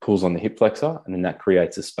 that pulls on the hip flexor, and then that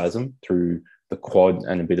creates a spasm through the quad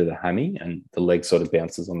and a bit of the hammy, and the leg sort of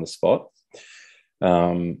bounces on the spot.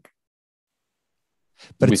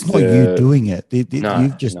 But it's not you doing it.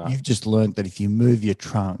 You've just learned that if you move your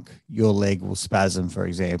trunk, your leg will spasm, for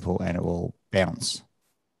example, and it will bounce.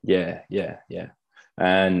 Yeah.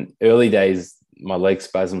 And early days, my leg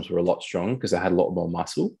spasms were a lot stronger because I had a lot more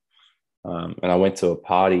muscle. And I went to a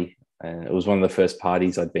party, and it was one of the first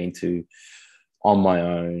parties I'd been to on my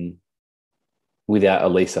own without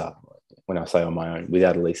Elisa. When I say on my own,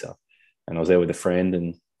 without Elisa. And I was there with a friend,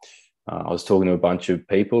 and I was talking to a bunch of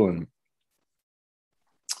people, and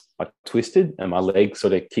I twisted, and my leg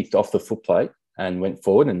sort of kicked off the foot plate and went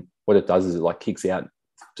forward. And what it does is it like kicks out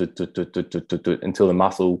until the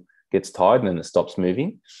muscle gets tired, and then it stops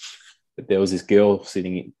moving. But there was this girl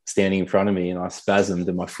standing in front of me, and I spasmed,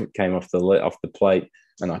 and my foot came off the plate,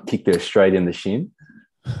 and I kicked her straight in the shin.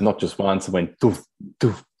 Not just once, I went doof,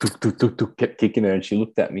 doof, doof, doof, doof, doof, kept kicking her, and she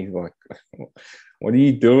looked at me like, "What are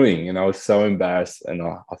you doing?" And I was so embarrassed, and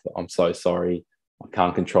I thought, "I'm so sorry. I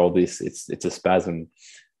can't control this. It's a spasm."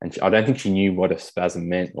 And I don't think she knew what a spasm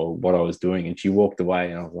meant or what I was doing. And she walked away,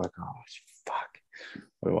 and I was like, "Oh, fuck,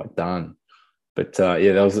 what have I done?" But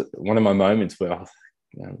that was one of my moments where I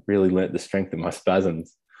really learnt the strength of my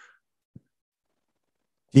spasms.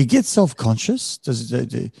 Do you get self-conscious?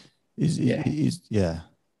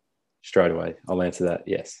 Straight away, I'll answer that.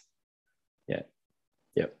 Yes. Yeah.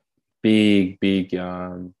 Yep. Big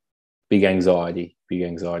anxiety. Big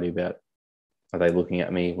anxiety about, are they looking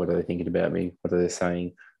at me? What are they thinking about me? What are they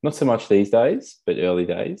saying? Not so much these days, but early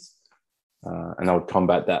days. And I would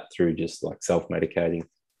combat that through just like self-medicating.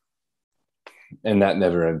 And that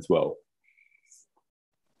never ends well.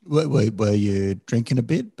 Were you drinking a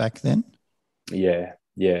bit back then? Yeah.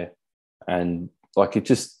 And like it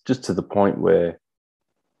just to the point where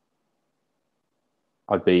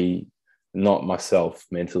I'd be not myself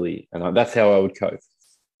mentally, and that's how I would cope.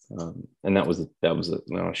 And that was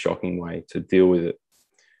a shocking way to deal with it.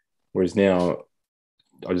 Whereas now,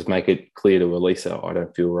 I just make it clear to Elisa, I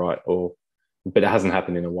don't feel right, or but it hasn't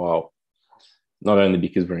happened in a while. Not only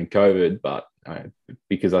because we're in COVID, but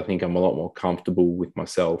because I think I'm a lot more comfortable with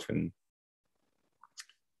myself. And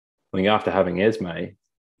I think after having Esme,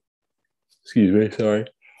 excuse me, sorry,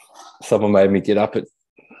 someone made me get up at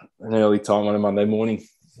an early time on a Monday morning.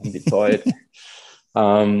 I'm a bit tired.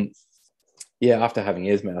 After having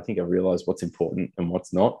Esme, I think I realized what's important and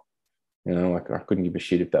what's not. You know, like I couldn't give a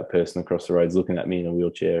shit if that person across the road is looking at me in a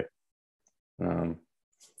wheelchair.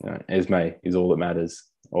 Esme is all that matters,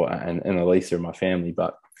 and Elisa and my family.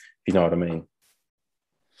 But if you know what I mean.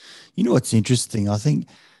 You know what's interesting? I think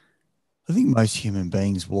most human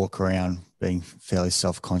beings walk around being fairly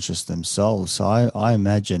self-conscious themselves. So I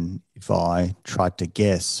imagine if I tried to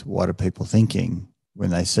guess what are people thinking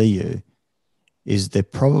when they see you, is they're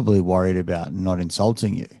probably worried about not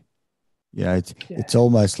insulting you. You know, it's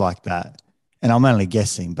almost like that. And I'm only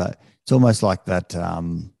guessing, but it's almost like that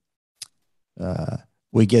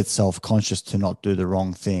we get self-conscious to not do the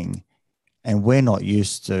wrong thing. And we're not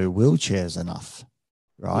used to wheelchairs enough,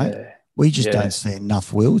 right? Yeah. We just don't see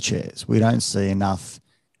enough wheelchairs. We don't see enough,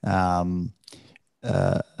 of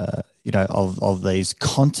these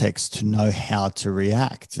contexts to know how to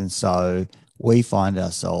react. And so we find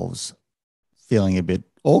ourselves feeling a bit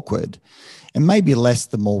awkward, and maybe less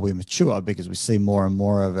the more we mature, because we see more and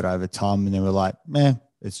more of it over time. And then we're like,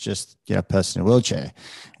 it's just, a person in a wheelchair.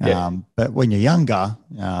 But when you're younger,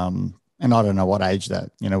 and I don't know what age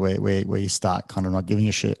that, where you start kind of not giving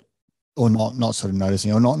a shit, or not sort of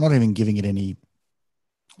noticing, or not even giving it any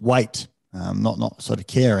weight, not sort of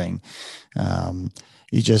caring.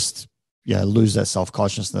 You just lose that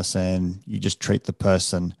self-consciousness, and you just treat the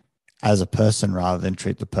person as a person rather than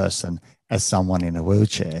treat the person as someone in a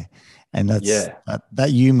wheelchair. And that's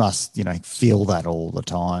that you must feel that all the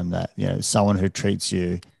time, that someone who treats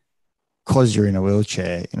you because you're in a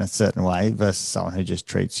wheelchair in a certain way versus someone who just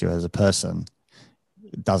treats you as a person,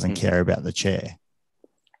 doesn't care about the chair.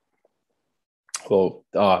 Well,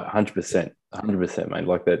 100%, mate.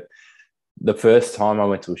 Like that, the first time I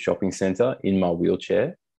went to a shopping center in my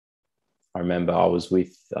wheelchair, I remember I was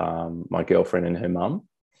with my girlfriend and her mum,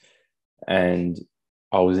 and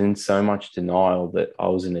I was in so much denial that I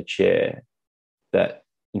was in a chair, that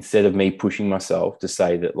instead of me pushing myself to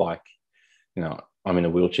say that, like, I'm in a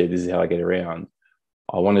wheelchair, this is how I get around,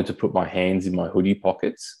 I wanted to put my hands in my hoodie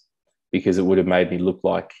pockets, because it would have made me look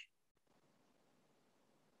like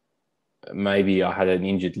maybe I had an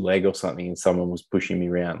injured leg or something and someone was pushing me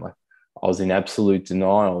around. Like, I was in absolute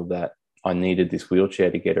denial that I needed this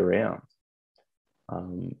wheelchair to get around.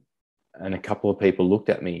 And a couple of people looked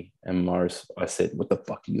at me, and I said, "What the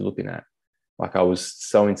fuck are you looking at?" Like, I was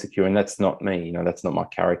so insecure, and that's not me. That's not my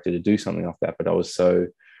character to do something like that. But I was so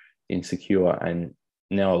insecure, and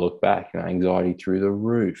now I look back, anxiety through the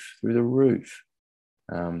roof.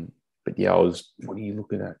 But yeah, I was. What are you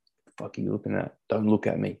looking at? What the fuck are you looking at? Don't look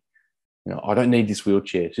at me. I don't need this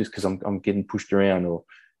wheelchair just because I'm getting pushed around, or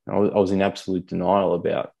I was in absolute denial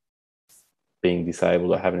about being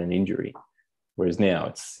disabled or having an injury. Whereas now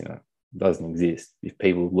it's doesn't exist. If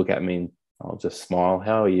people look at me, I'll just smile.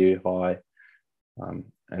 How are you? Hi.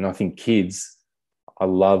 And I think I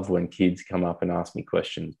love when kids come up and ask me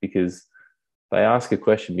questions, because they ask a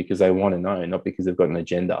question because they want to know, not because they've got an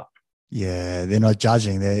agenda. Yeah, they're not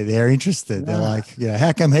judging. They're interested. They're like,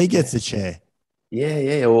 how come he gets a chair?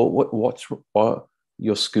 Yeah. Or what's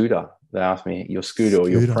your scooter? They ask me your scooter or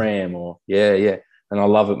your pram, or yeah. And I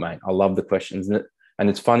love it, mate. I love the questions, and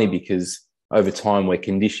it's funny because over time we're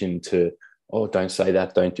conditioned to, don't say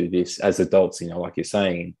that, don't do this, as adults, like you're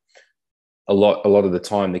saying. A lot of the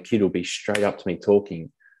time the kid will be straight up to me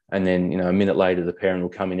talking, and then a minute later the parent will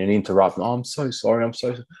come in and interrupt. I'm so sorry,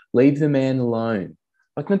 leave the man alone.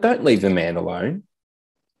 Like, no, don't leave the man alone.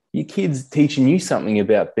 Your kid's teaching you something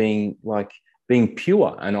about being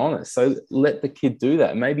pure and honest, so let the kid do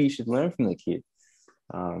that. Maybe you should learn from the kid.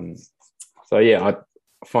 I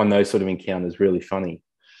find those sort of encounters really funny.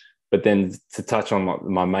 But then to touch on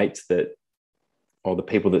my mates or the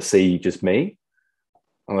people that see just me,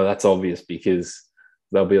 well, that's obvious, because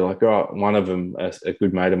they'll be like, all right, one of them, a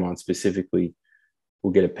good mate of mine specifically,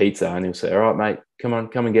 will get a pizza, and he'll say, all right, mate, come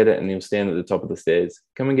and get it. And he'll stand at the top of the stairs,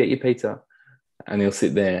 come and get your pizza. And he'll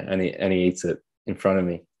sit there and he eats it in front of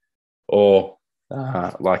me. Or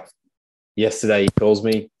like yesterday, he calls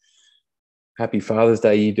me, happy Father's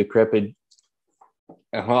Day, you decrepit.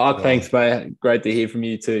 Thanks, mate. Great to hear from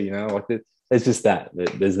you too. There's just that.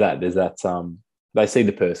 There's that. They see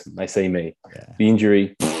the person. They see me. Yeah. The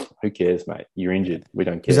injury, who cares, mate? You're injured. We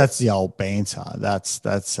don't care. Because that's the old banter. That's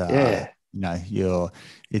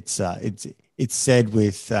it's said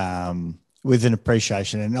with an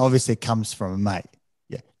appreciation, and obviously it comes from a mate.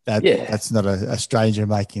 Yeah, Yeah. that's not a stranger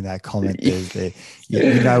making that comment. You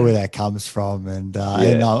know where that comes from, and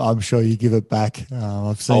Yeah. I'm sure you give it back.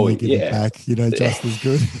 I've seen you give it back, just as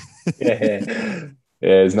good. Yeah. Yeah.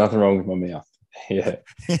 There's nothing wrong with my mouth. Yeah.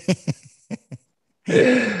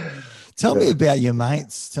 Tell me about your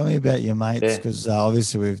mates. Tell me about your mates, Yeah. because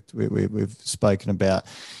obviously we've spoken about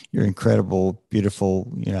your incredible,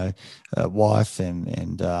 beautiful, wife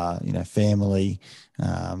and family.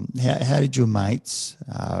 How did your mates,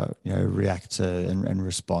 react to and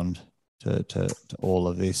respond to all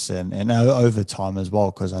of this, and over time as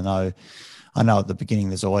well? Because I know at the beginning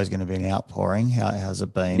there's always going to be an outpouring. How's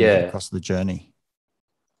it been Yeah. across the journey?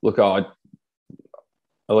 Look,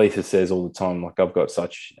 Aletha says all the time, like, I've got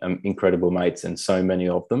such incredible mates and so many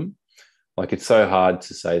of them. Like, it's so hard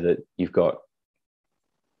to say that you've got,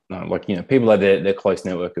 people have their close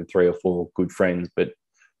network of 3 or 4 good friends, but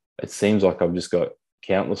it seems like I've just got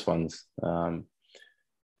countless ones.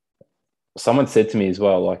 Someone said to me as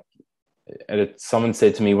well, someone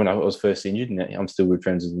said to me when I was first injured, and I'm still good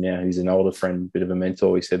friends with him now, he's an older friend, bit of a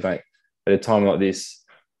mentor. He said, mate, at a time like this,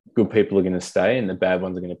 good people are going to stay and the bad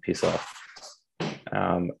ones are going to piss off.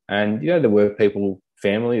 And there were people,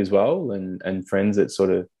 family as well, and friends that sort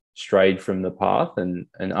of strayed from the path and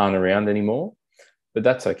aren't around anymore. But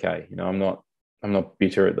that's okay. I'm not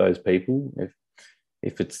bitter at those people.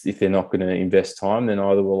 If they're not going to invest time, then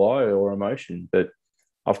either will I or emotion. But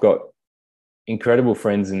I've got incredible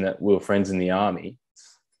friends in that were friends in the army,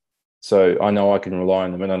 so I know I can rely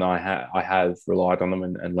on them, and I have relied on them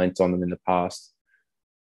and lent on them in the past.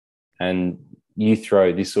 And you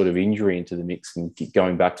throw this sort of injury into the mix, and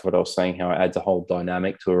going back to what I was saying, how it adds a whole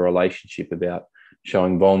dynamic to a relationship about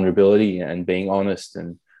showing vulnerability and being honest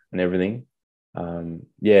and everything.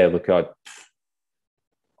 Look,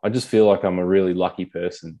 I just feel like I'm a really lucky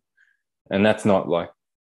person, and that's not like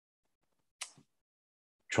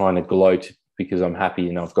trying to gloat because I'm happy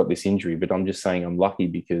and I've got this injury, but I'm just saying I'm lucky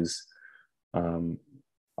because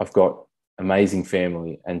I've got amazing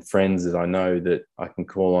family and friends that I know that I can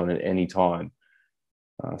call on at any time.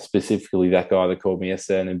 Specifically, that guy that called me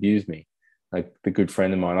yesterday and abused me, like the good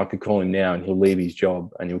friend of mine, I could call him now and he'll leave his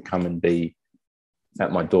job and he'll come and be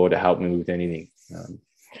at my door to help me with anything.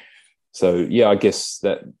 I guess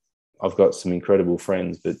that I've got some incredible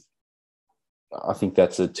friends, but I think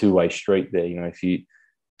that's a two-way street there. If you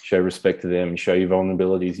show respect to them and show your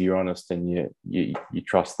vulnerabilities, you're honest and you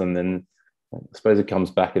trust them, then I suppose it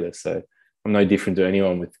comes back at us. So I'm no different to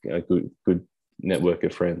anyone with a good network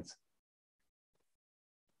of friends.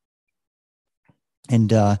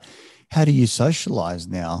 And how do you socialize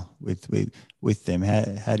now with them?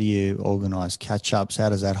 How do you organize catch-ups? How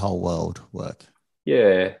does that whole world work?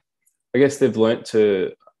 Yeah, I guess they've learnt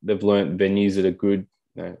venues that are good,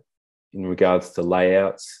 in regards to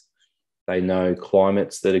layouts. They know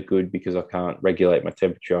climates that are good because I can't regulate my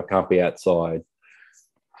temperature. I can't be outside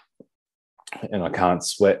and I can't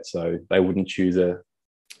sweat. So they wouldn't choose a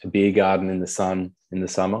beer garden in the sun in the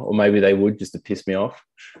summer, or maybe they would just to piss me off.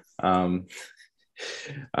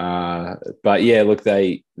 But yeah, look,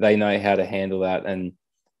 they know how to handle that. And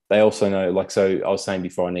they also know, so I was saying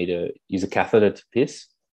before, I need to use a catheter to piss.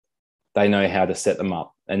 They know how to set them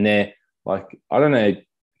up. And they're like, I don't know,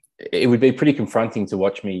 it would be pretty confronting to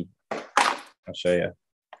watch me, I'll show you,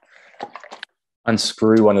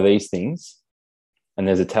 unscrew one of these things and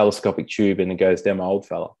there's a telescopic tube and it goes down my old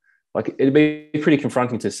fella. Like, it'd be pretty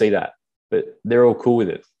confronting to see that, but they're all cool with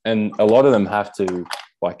it. And a lot of them have to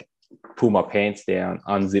pull my pants down,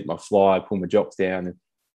 unzip my fly, pull my jocks down and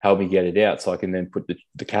help me get it out so I can then put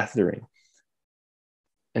the catheter in.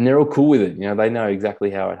 And they're all cool with it. They know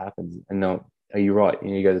exactly how it happens. And they'll, are you right?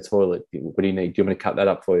 You go to the toilet. What do you need? Do you want me to cut that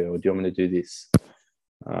up for you? Or do you want me to do this?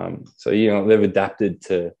 They've adapted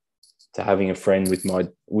to having a friend with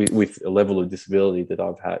a level of disability that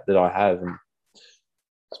I have. And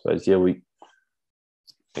I suppose,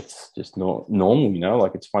 it's just not normal,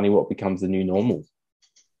 it's funny what becomes the new normal.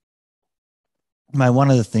 Mate, one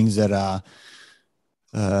of the things that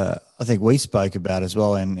I think we spoke about as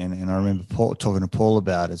well, and I remember talking to Paul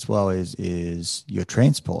about as well, is your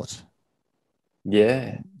transport.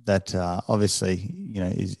 Yeah. That obviously,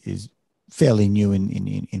 is fairly new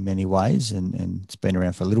in many ways, and it's been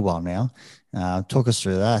around for a little while now. Talk us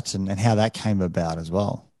through that and how that came about as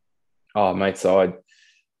well. Oh, mate, so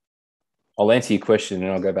I'll answer your question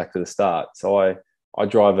and I'll go back to the start. So I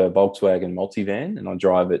drive a Volkswagen multivan and I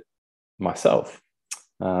drive it myself.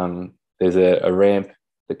 There's a ramp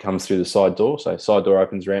that comes through the side door. So side door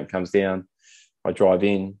opens, ramp comes down. I drive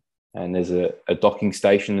in and there's a docking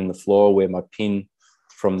station in the floor where my pin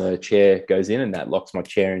from the chair goes in and that locks my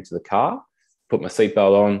chair into the car. Put my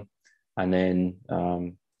seatbelt on and then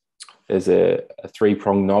there's a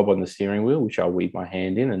three-prong knob on the steering wheel, which I'll weave my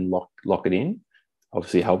hand in and lock it in.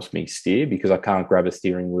 Obviously, it helps me steer because I can't grab a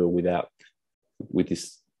steering wheel with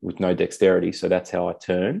no dexterity. So that's how I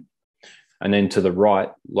turn. And then to the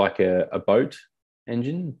right, like a boat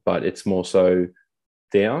engine, but it's more so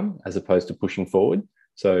down as opposed to pushing forward.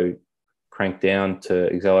 So crank down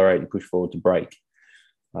to accelerate and push forward to brake.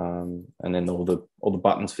 And then all the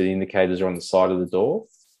buttons for the indicators are on the side of the door.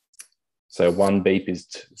 So one beep is,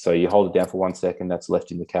 so you hold it down for 1 second, that's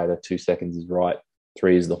left indicator, 2 seconds is right,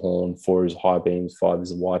 3 is the horn, 4 is high beams, 5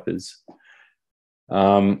 is the wipers.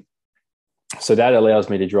 So that allows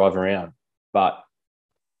me to drive around. But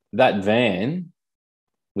that van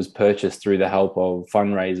was purchased through the help of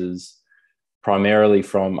fundraisers, primarily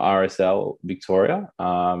from RSL Victoria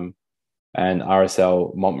and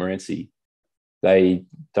RSL Montmorency. They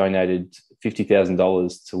donated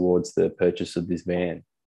 $50,000 towards the purchase of this van.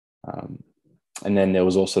 And then there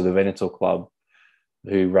was also the Venator Club,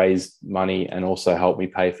 who raised money and also helped me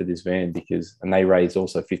pay for this van and they raised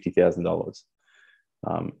also $50,000.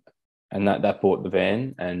 And that bought the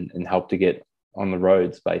van and helped to get on the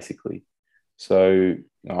roads, basically. So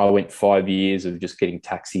I went 5 years of just getting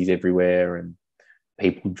taxis everywhere and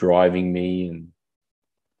people driving me and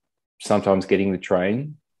sometimes getting the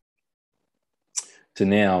train, to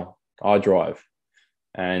now I drive.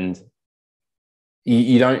 And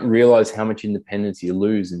you don't realize how much independence you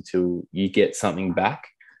lose until you get something back.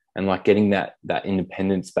 And like getting that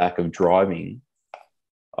independence back of driving,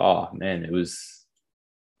 oh man, it was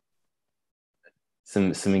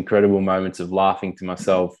some incredible moments of laughing to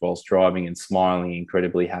myself whilst driving and smiling,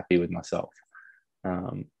 incredibly happy with myself.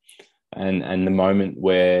 And the moment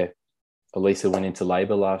where Elisa went into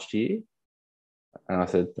labour last year, and I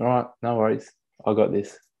said, all right, no worries, I got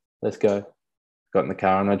this, let's go. Got in the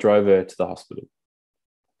car and I drove her to the hospital.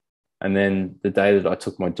 And then the day that I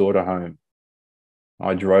took my daughter home,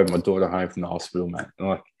 I drove my daughter home from the hospital, mate.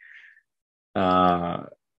 Like,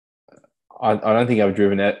 I don't think I've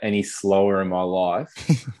driven any slower in my life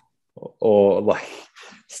or like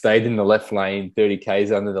stayed in the left lane 30 Ks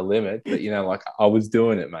under the limit. But, like I was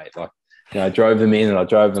doing it, mate. Like, I drove them in and I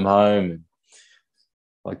drove them home. And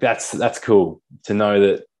like, that's cool to know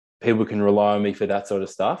that people can rely on me for that sort of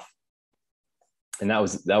stuff. And that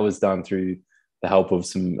was done through the help of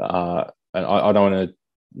some, and I don't want to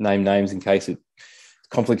name names in case of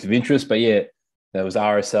conflicts of interest, but yeah, there was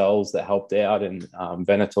RSLs that helped out, and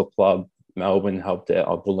Venator Club Melbourne helped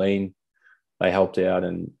out, Bulleen, they helped out,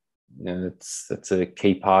 and that's a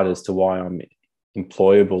key part as to why I'm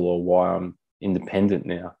employable or why I'm independent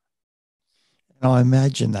now. And I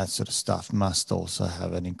imagine that sort of stuff must also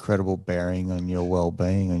have an incredible bearing on your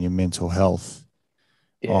well-being, on your mental health.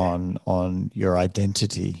 Yeah. On your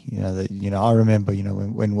identity, I remember,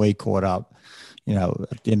 when we caught up,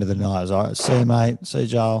 at the end of the night, I was like, see you, mate, see you,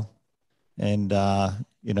 Joel. And,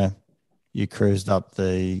 you cruised up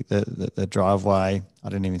the driveway. I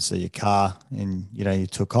didn't even see your car, and, you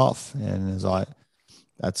took off, and it was like,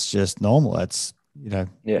 that's just normal. That's,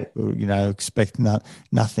 expect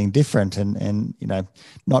nothing different. And,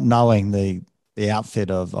 not knowing the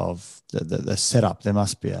outfit of the setup, there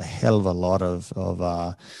must be a hell of a lot of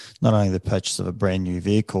not only the purchase of a brand new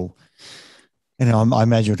vehicle, and I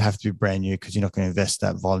imagine it would have to be brand new because you're not going to invest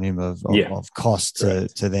that volume of cost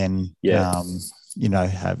to then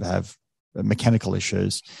have mechanical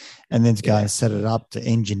issues, and then to go and set it up, to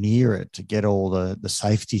engineer it, to get all the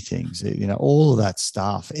safety things, all of that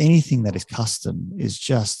stuff. Anything that is custom is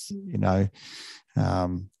just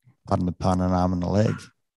pardon the pun, an arm and a leg.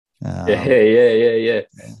 Yeah.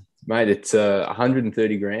 Mate, it's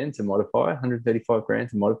 130 grand to modify, 135 grand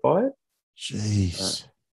to modify it. Jeez.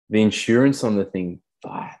 The insurance on the thing,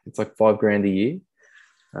 it's like $5 grand a year,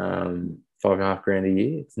 $5.5 grand a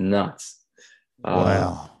year. It's nuts.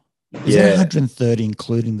 Wow. Is that 130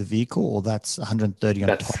 including the vehicle, or that's 130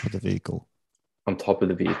 on top of the vehicle? On top of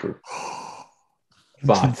the vehicle.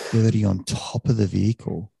 130 on top of the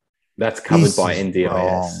vehicle. That's covered by NDIS.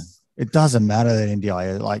 Wrong. It doesn't matter that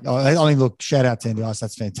NDIS. Like, I mean, look, shout out to NDIS.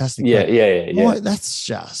 That's fantastic. Yeah. That's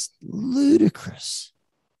just ludicrous.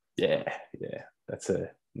 Yeah. That's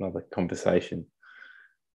another conversation.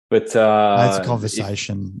 But that's a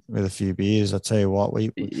conversation with a few beers. I tell you what,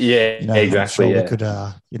 exactly. I'm sure we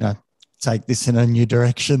could, take this in a new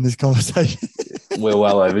direction. This conversation. We're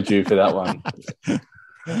well overdue for that one.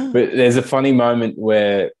 But there's a funny moment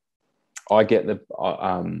where I get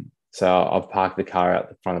so I've parked the car out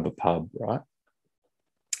the front of a pub, right?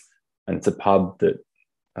 And it's a pub that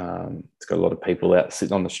it's got a lot of people out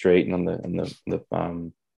sitting on the street and on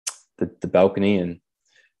the balcony, and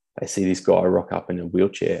they see this guy rock up in a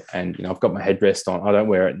wheelchair, and I've got my headrest on. I don't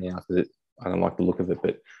wear it now because I don't like the look of it,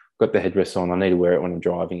 but I've got the headrest on. I need to wear it when I'm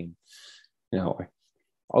driving.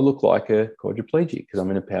 I look like a quadriplegic because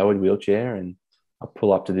I'm in a powered wheelchair, and I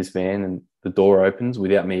pull up to this van and the door opens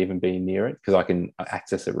without me even being near it because I can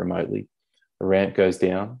access it remotely. The ramp goes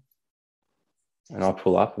down and I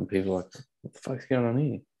pull up and people are like, what the fuck's going on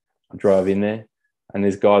here? I drive in there and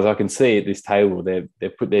there's guys I can see at this table.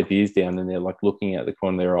 They've put their beers down and they're like looking at the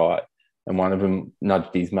corner of their eye, and one of them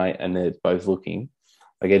nudged his mate and they're both looking.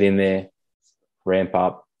 I get in there, ramp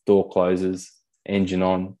up, door closes, engine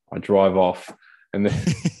on, I drive off, and then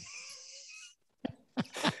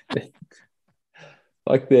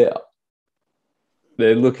like they're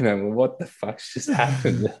looking at me, what the fuck's just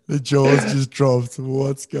happened? The jaws just dropped.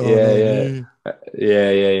 What's going on here?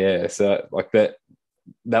 Yeah. So like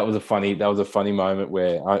that was a funny moment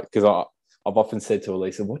where I've often said to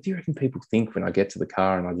Elisa, what do you reckon people think when I get to the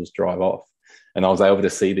car and I just drive off? And I was able to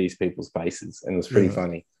see these people's faces, and it was pretty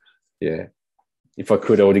funny. Yeah. If I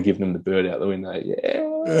could, I would have given them the bird out the window. Yeah.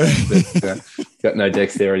 But, got no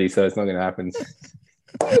dexterity, so it's not going to happen.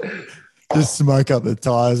 Just smoke up the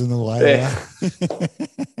tires on the way. Yeah.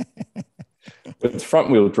 But it's front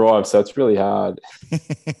wheel drive, so it's really hard.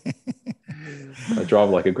 I drive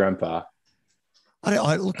like a grandpa.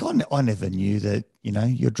 I never knew that,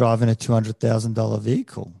 you're driving a $200,000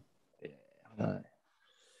 vehicle. Yeah.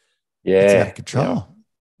 It's out of control.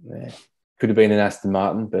 Yeah. Could have been an Aston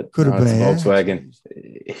Martin, but could have been a Volkswagen.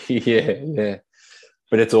 Yeah.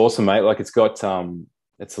 But it's awesome, mate. Like it's got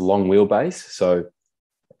it's a long wheelbase, so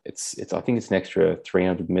it's I think it's an extra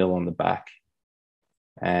 300 mil on the back,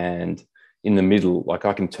 and in the middle, like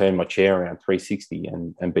I can turn my chair around 360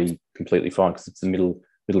 and be completely fine because it's the middle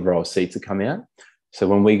row of seats that come out. So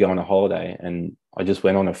when we go on a holiday, and I just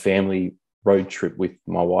went on a family road trip with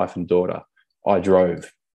my wife and daughter, I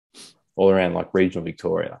drove all around like regional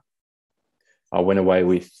Victoria. I went away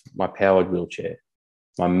with my powered wheelchair,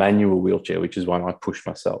 my manual wheelchair, which is one I push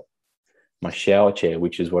myself, my shower chair,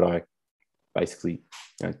 which is what I basically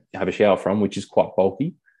have a shower from, which is quite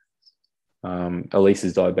bulky. Elise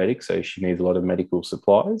is diabetic, so she needs a lot of medical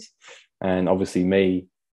supplies. And obviously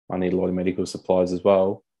I need a lot of medical supplies as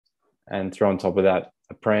well. And throw on top of that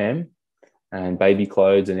a pram and baby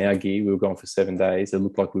clothes and our gear. We were gone for 7 days. It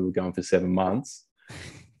looked like we were going for 7 months.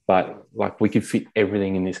 But like we could fit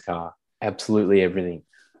everything in this car. Absolutely everything.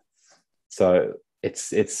 So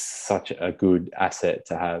it's such a good asset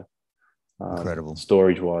to have. Incredible.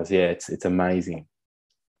 Storage wise, yeah, it's amazing.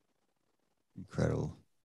 Incredible.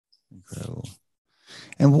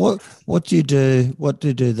 And what do you do? What do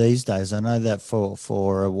you do these days? I know that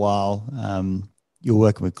for a while you're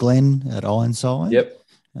working with Glenn at Ironside. Yep.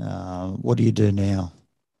 What do you do now?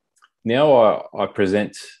 Now I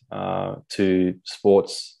present to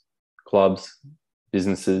sports clubs,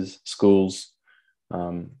 businesses, schools.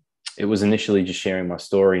 It was initially just sharing my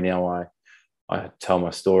story. Now I tell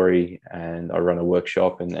my story and I run a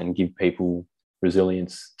workshop and give people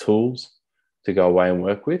resilience tools to go away and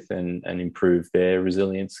work with and improve their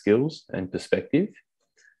resilience skills and perspective.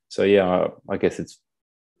 So yeah, I guess it's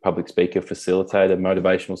public speaker, facilitator,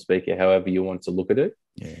 motivational speaker, however you want to look at it.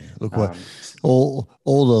 Yeah, look, all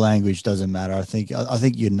the language doesn't matter. I think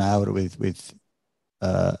you nailed it with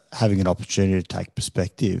having an opportunity to take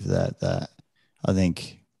perspective. That I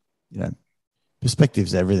think perspective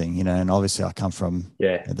is everything. And obviously I come from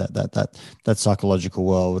that psychological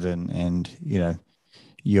world, and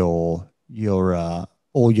your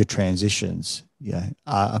all your transitions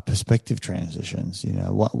are perspective transitions.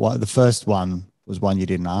 What the first one was one you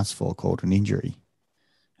didn't ask for, called an injury.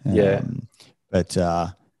 But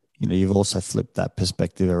you've also flipped that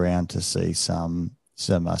perspective around to see some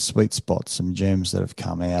sweet spots, some gems that have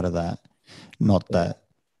come out of that. Not that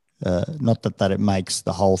it makes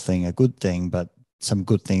the whole thing a good thing, but some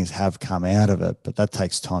good things have come out of it. But that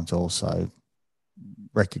takes time to also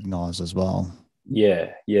recognize as well.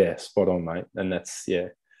 Yeah, spot on, mate. And that's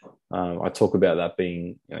I talk about that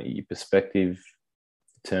being your perspective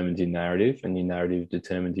determines your narrative, and your narrative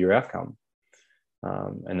determines your outcome.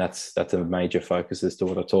 And that's a major focus as to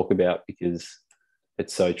what I talk about, because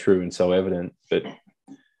it's so true and so evident. But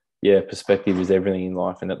yeah, perspective is everything in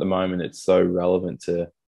life, and at the moment it's so relevant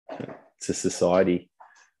to society.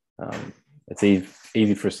 It's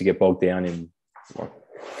easy for us to get bogged down in like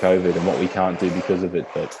COVID and what we can't do because of it,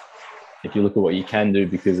 but if you look at what you can do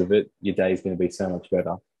because of it, your day is going to be so much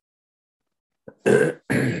better.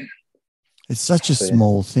 It's such a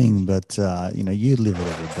small thing, but you live it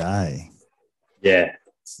every day. Yeah,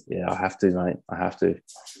 I have to, mate. I have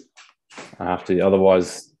to.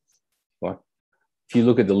 Otherwise, like, if you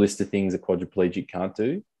look at the list of things a quadriplegic can't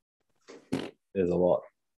do, there's a lot.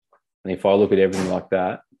 And if I look at everything like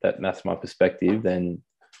that, that's my perspective, then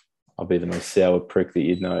I'll be the most sour prick that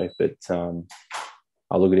you'd know. But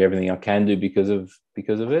I look at everything I can do because of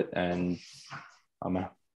it, and I'm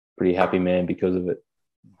a pretty happy man because of it.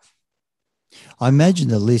 I imagine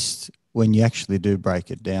the list, when you actually do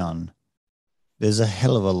break it down, there's a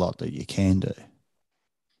hell of a lot that you can do.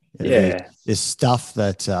 Yeah. There's stuff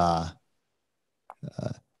that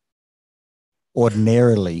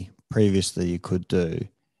ordinarily previously you could do,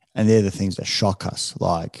 and they're the things that shock us,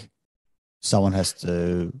 like someone has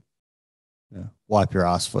to wipe your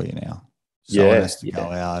ass for you now. Someone has to go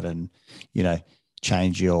out and,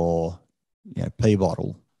 change your pee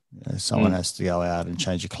bottle. Someone has to go out and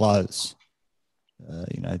change your clothes,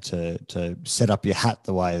 to set up your hat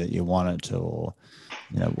the way that you want it to, or,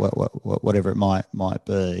 whatever it might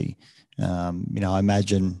be. I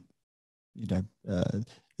imagine,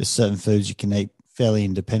 there's certain foods you can eat fairly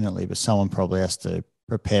independently, but someone probably has to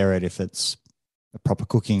prepare it if it's a proper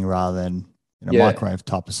cooking rather than in a microwave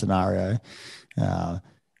type of scenario.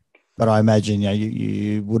 But I imagine,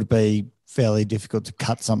 you would be fairly difficult to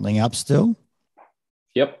cut something up still.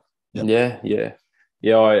 Yep. Yeah.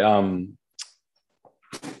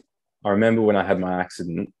 I remember when I had my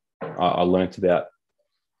accident, I learnt about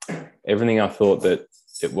everything I thought that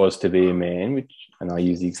it was to be a man, and I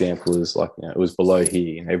use the example as like, it was below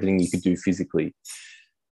here, everything you could do physically,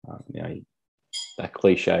 that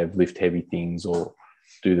cliche of lift heavy things or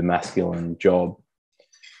do the masculine job.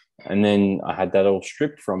 And then I had that all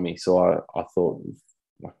stripped from me. So I thought,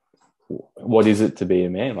 what is it to be a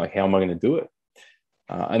man? Like, how am I going to do it?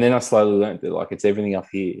 And then I slowly learned that, like, it's everything up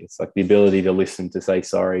here. It's like the ability to listen, to say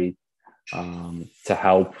sorry, to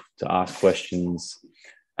help, to ask questions.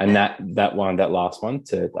 And that last one,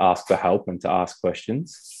 to ask for help and to ask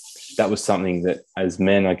questions, that was something that as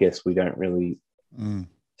men, I guess, we don't really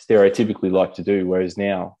stereotypically like to do. Whereas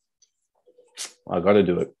now I got to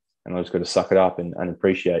do it, and I just got to suck it up and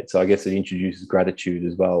appreciate. So I guess it introduces gratitude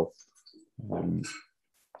as well.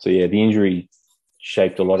 So yeah, the injury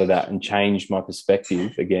shaped a lot of that and changed my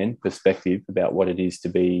perspective about what it is to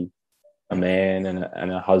be a man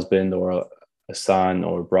and a husband, or a son,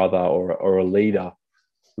 or a brother, or a leader,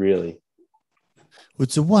 really. Well,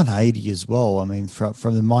 it's a 180 as well. I mean, from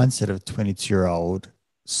the mindset of a 22-year-old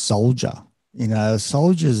soldier,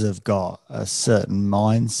 soldiers have got a certain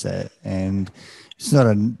mindset, and it's not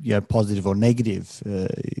a positive or negative,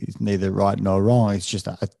 it's neither right nor wrong. It's just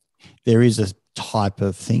there is a type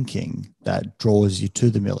of thinking that draws you to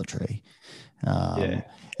the military.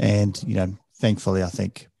 And, thankfully, I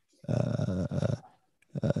think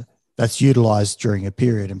that's utilized during a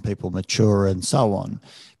period and people mature and so on.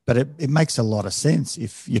 But it makes a lot of sense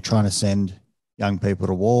if you're trying to send young people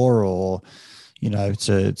to war, or,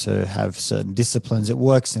 to have certain disciplines. It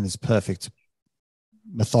works in this perfect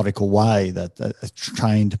methodical way that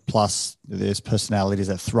trained, plus there's personalities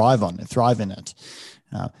that thrive in it.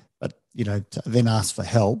 But, to then ask for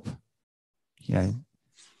help,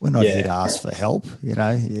 we're not here to ask for help.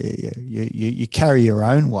 You carry your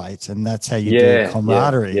own weight, and that's how you do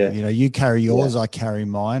camaraderie. You carry yours, I carry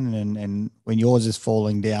mine, and when yours is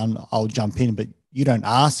falling down, I'll jump in, but you don't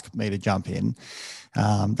ask me to jump in.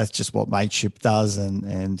 That's just what mateship does.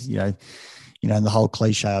 And the whole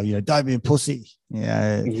cliche of, don't be a pussy.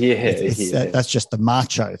 That's just the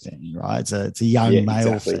macho thing, right? It's a young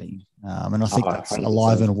male thing. And I think that's 100%.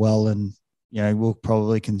 Alive and well, and, we'll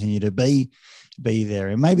probably continue to be there.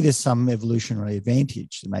 And maybe there's some evolutionary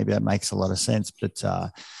advantage. Maybe that makes a lot of sense. But,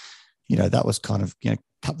 that was kind of,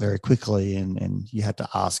 cut very quickly, and you had to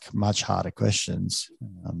ask much harder questions.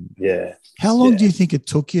 How long do you think it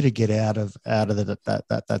took you to get out of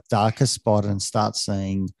that darker spot and start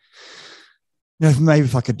seeing, maybe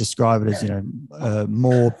if I could describe it as,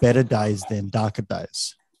 more better days than darker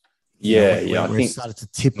days? Where I think it started to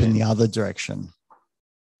tip in the other direction.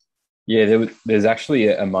 Yeah, there's actually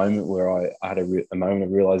a moment where I had a moment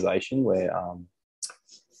of realization where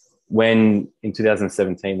when in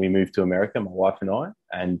 2017 we moved to America, my wife and I,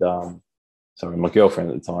 and my girlfriend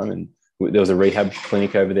at the time, and there was a rehab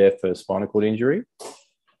clinic over there for spinal cord injury.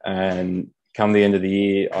 And come the end of the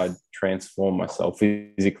year, I transformed myself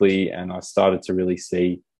physically, and I started to really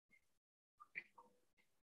see,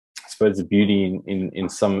 I suppose, the beauty in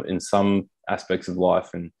some aspects of life.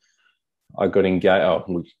 And I got engaged.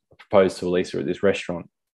 We proposed to Elisa at this restaurant,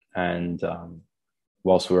 and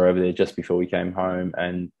whilst we were over there, just before we came home,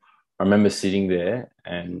 and I remember sitting there,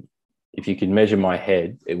 and if you could measure my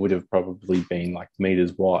head, it would have probably been like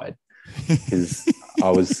meters wide, because I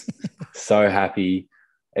was so happy.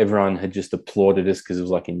 Everyone had just applauded us, because it was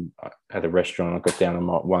like at a restaurant. I got down on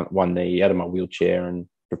my one knee out of my wheelchair, and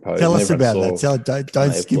proposed. Tell And us everyone about saw that. Don't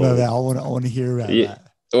and they skim over that. applauded. I want to hear about Yeah.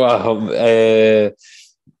 that. Well, it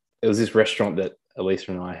was this restaurant that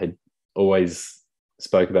Elisa and I had always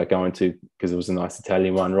spoke about going to because it was a nice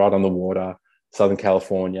Italian one right on the water, Southern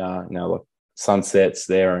California. You know, like sunsets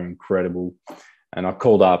there are incredible. And I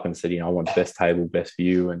called up and said, you know, I want the best table, best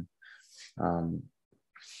view. And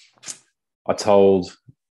I told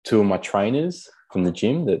two of my trainers from the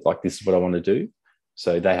gym that like this is what I want to do.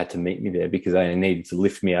 So they had to meet me there because they needed to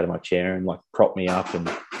lift me out of my chair and like prop me up and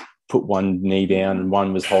put one knee down, and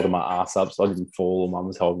one was holding my ass up so I didn't fall, and one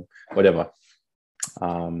was holding whatever.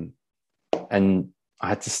 And I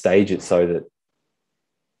had to stage it so that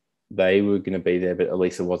they were going to be there, but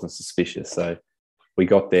Elisa wasn't suspicious. So we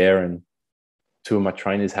got there and two of my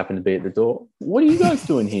trainers happened to be at the door. What are you guys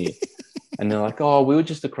doing here? And they're like, oh, we were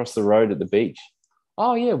just across the road at the beach.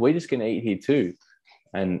 Oh, yeah, we're just going to eat here too.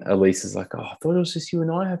 And Elisa's like, oh, I thought it was just you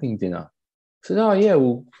and I having dinner. I said, oh, yeah,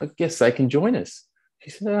 well, I guess they can join us. She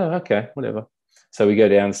said, oh, okay, whatever. So we go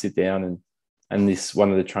down and sit down, and this one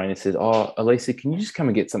of the trainers said, oh, Elisa, can you just come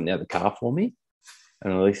and get something out of the car for me?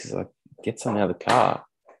 And Elisa's like, get something out of the car?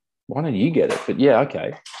 Why don't you get it? But yeah,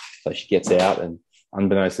 okay. So she gets out, and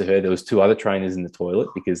unbeknownst to her, there was two other trainers in the toilet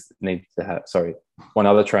because needed to have, one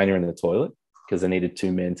other trainer in the toilet because they needed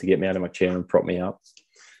two men to get me out of my chair and prop me up.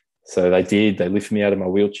 So they did. They lifted me out of my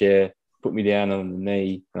wheelchair, put me down on the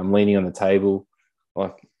knee, and I'm leaning on the table,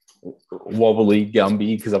 like wobbly,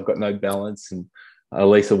 Gumby, because I've got no balance. And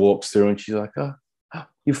Elisa walks through and she's like, oh,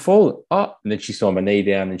 you've fallen. Oh, and then she saw my knee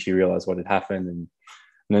down and she realized what had happened. And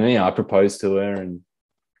then, you know, I proposed to her, and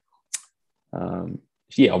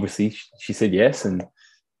yeah, obviously she said yes. And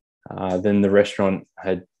then the restaurant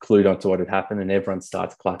had clued onto what had happened, and everyone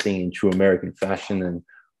starts clapping in true American fashion, and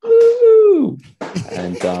woo!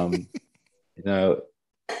 And you know,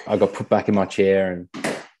 I got put back in my chair, and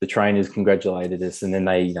the trainers congratulated us, and then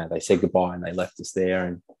they said goodbye and they left us there.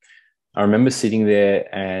 And I remember sitting there,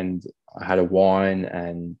 and I had a wine,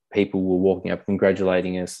 and people were walking up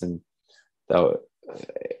congratulating us, and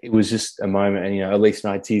it was just a moment. And you know, Elise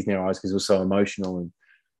and I had tears in our eyes because it was so emotional. And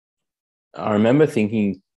I remember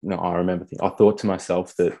thinking, I thought to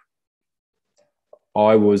myself that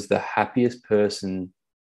I was the happiest person,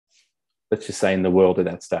 let's just say, in the world at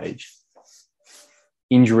that stage,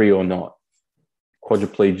 injury or not,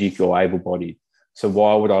 quadriplegic or able-bodied. So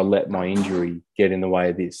why would I let my injury get in the way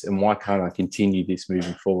of this? And why can't I continue this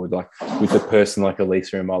moving forward, like with a person like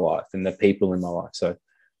Elisa in my life and the people in my life? So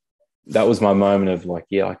that was my moment of like,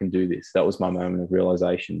 yeah, I can do this. That was my moment of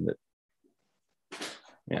realization that,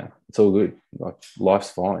 yeah, it's all good. Like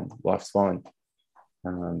life's fine.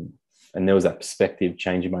 And there was that perspective,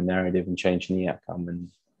 changing my narrative and changing the outcome. And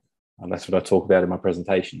that's what I talk about in my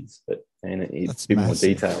presentations, but and it's a bit more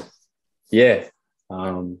detailed. Yeah.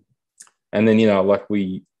 And then, you know, like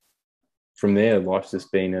from there, life's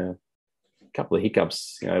just been a couple of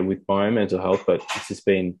hiccups, you know, with my own mental health, but it's just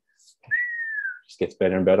gets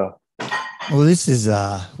better and better. Well, this is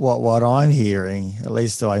what I'm hearing, at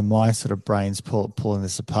least the way my sort of brain's pulling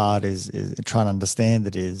this apart is trying to understand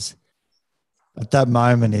it is at that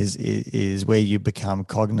moment is where you become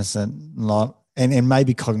cognizant, not and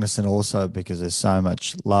maybe cognizant also because there's so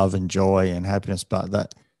much love and joy and happiness, but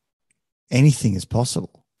that anything is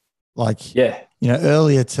possible. Like, yeah, you know,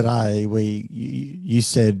 earlier today you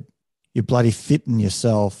said you're bloody fitting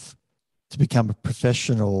yourself to become a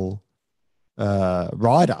professional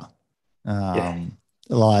rider.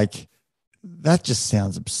 Like that just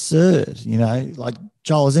sounds absurd, you know. Like,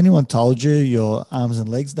 Joel, has anyone told you your arms and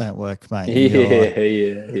legs don't work, mate? Yeah.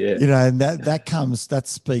 You know, and that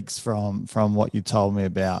speaks from what you told me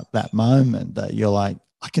about that moment that you're like,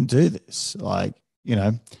 I can do this. Like, you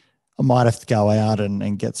know, I might have to go out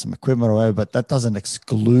and get some equipment or whatever, but that doesn't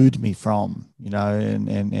exclude me from, you know,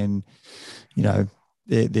 and you know,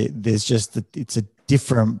 there's just it's a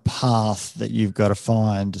different path that you've got to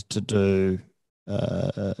find to do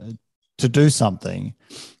something.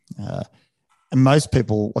 And most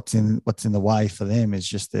people, what's in the way for them is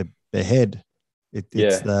just their head.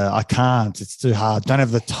 It's I can't, it's too hard, don't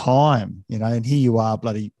have the time, you know, and here you are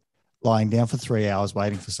bloody lying down for 3 hours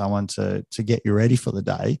waiting for someone to get you ready for the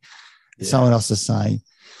day. Yeah. Someone else is saying,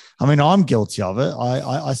 I mean, I'm guilty of it.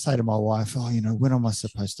 I say to my wife, oh, you know, when am I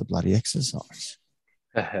supposed to bloody exercise?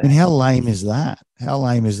 I mean, how lame is that?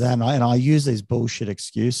 And I use these bullshit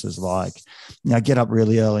excuses like, you know, I get up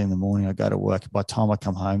really early in the morning, I go to work. By the time I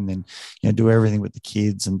come home, then, you know, do everything with the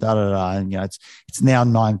kids and da-da-da. And, you know, it's now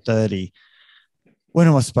 9:30. When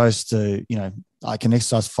am I supposed to, you know, I can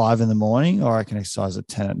exercise 5 in the morning or I can exercise at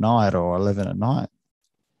 10 at night or 11 at night.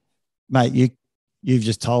 Mate, you've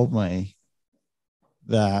just told me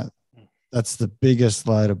that That's the biggest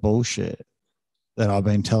load of bullshit that I've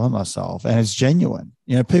been telling myself, and it's genuine.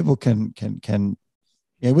 People can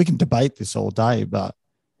we can debate this all day, but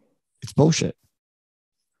it's bullshit.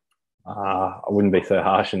 I wouldn't be so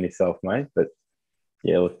harsh on yourself, mate. But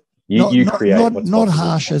yeah, look, you create what's not possible.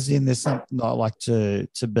 harsh as in there's something not like to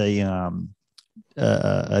be down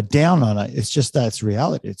on it. It's just that's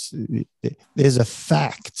reality. There's a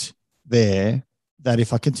fact there that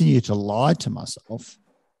if I continue to lie to myself,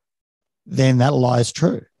 then that lie is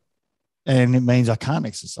true, and it means I can't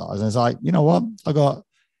exercise. And it's like, you know what? I got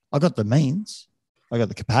the means, I got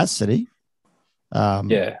the capacity.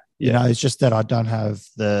 It's just that I don't have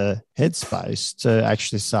the headspace to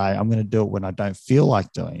actually say I'm going to do it when I don't feel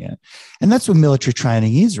like doing it. And that's what military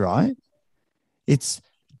training is, right? It's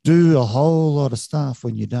do a whole lot of stuff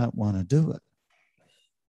when you don't want to do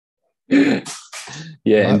it.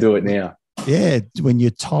 Yeah, right? And do it now. Yeah, when you're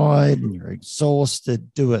tired and you're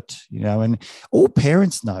exhausted, do it, and all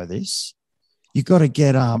parents know this. You got to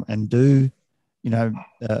get up and do,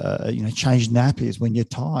 change nappies when you're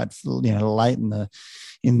tired, late in the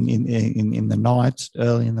night,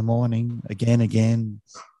 early in the morning, again.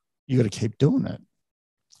 You got to keep doing it.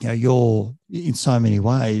 You're in so many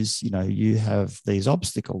ways, you have these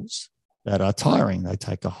obstacles that are tiring. They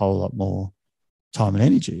take a whole lot more time and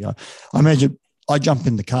energy. I imagine I jump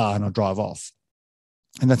in the car and I drive off,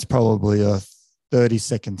 and that's probably a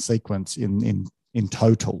 30-second sequence in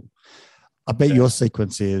total. I bet your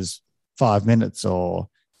sequence is 5 minutes or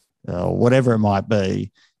whatever it might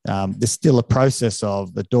be. There's still a process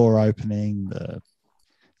of the door opening, the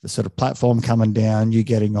sort of platform coming down, you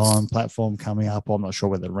getting on, platform coming up. I'm not sure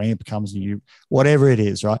where the ramp comes, and whatever it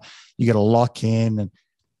is, right? You got to lock in, and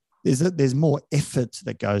there's more effort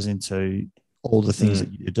that goes into all the things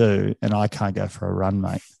that you do, and I can't go for a run,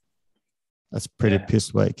 mate. That's pretty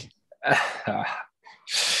piss weak. And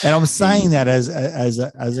I'm saying that as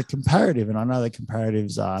a comparative, and I know that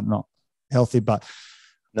comparatives are not healthy, but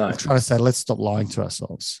I'm trying to say let's stop lying to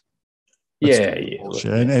ourselves.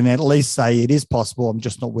 And at least say it is possible. I'm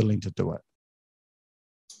just not willing to do it.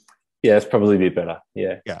 Yeah, it's probably a bit better.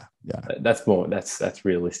 Yeah. That's more. That's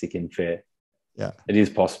realistic and fair. Yeah, it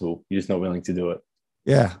is possible. You're just not willing to do it.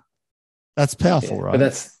 Yeah. That's powerful, right? But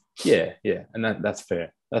that's and that's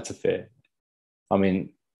fair. That's a fair. I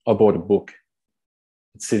mean, I bought a book.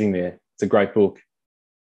 It's sitting there. It's a great book.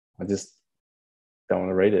 I just don't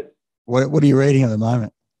want to read it. What are you reading at the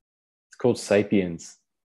moment? It's called Sapiens.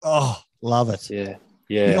 Oh, love it. Yeah.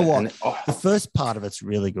 You know what? The first part of it's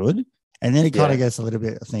really good, and then it kind of gets a little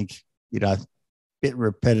bit, I think, bit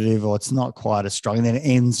repetitive, or it's not quite as strong, and then it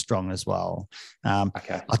ends strong as well.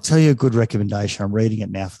 Okay. I'll tell you a good recommendation. I'm reading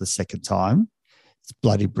it now for the second time. It's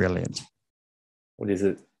bloody brilliant. What is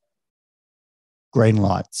it? Green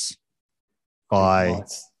Lights by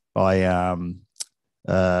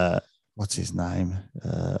what's his name?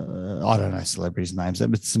 I don't know celebrities' names.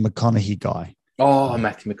 It's the McConaughey guy. Oh,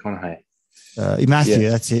 Matthew McConaughey. Matthew,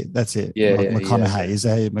 that's it. Yeah, McConaughey. Is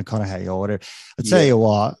that McConaughey or whatever? I'll tell you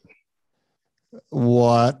what,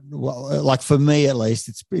 like for me at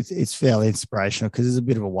least, it's fairly inspirational because he's a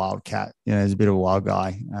bit of a wildcat. He's a bit of a wild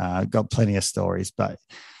guy. Got plenty of stories, but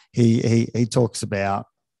he talks about,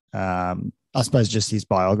 I suppose, just his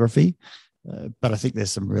biography. But I think there's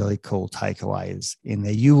some really cool takeaways in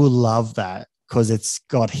there. You will love that because it's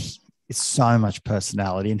so much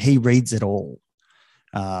personality, and he reads it all.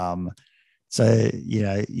 So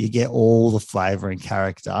you get all the flavor and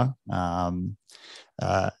character.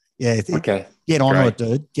 Okay. Get on it,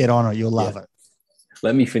 dude. Get on it. You'll love it.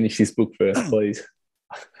 Let me finish this book first, please.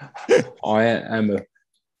 I am a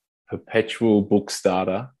perpetual book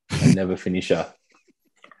starter and never finisher.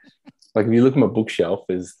 Like if you look at my bookshelf,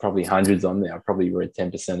 there's probably hundreds on there. I probably read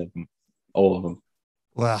 10% of them, all of them.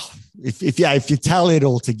 Well, if you tally it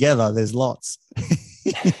all together, there's lots.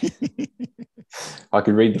 I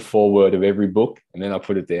could read the foreword of every book and then I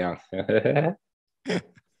put it down.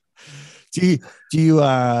 Do you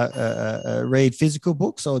read physical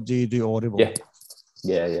books or do you do Audible?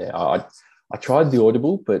 Yeah. I tried the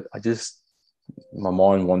Audible, but my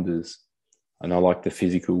mind wanders, and I like the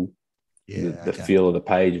physical. The feel of the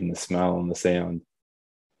page and the smell and the sound.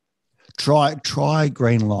 Try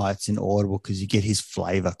Green Lights in Audible because you get his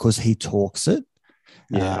flavor because he talks it.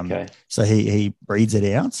 Okay. So he breathes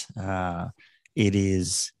it out. It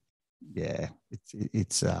is,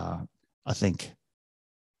 it's I think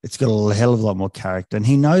it's got a hell of a lot more character, and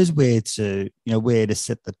he knows where to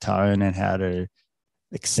set the tone and how to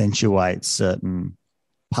accentuate certain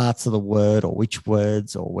parts of the word or which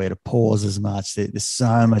words or where to pause as much. There's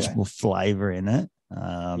so much more flavor in it.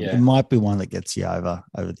 It might be one that gets you over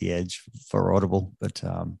the edge for Audible, but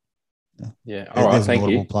Yeah. All right. There's an Thank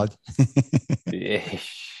audible you. plug. Yeah. I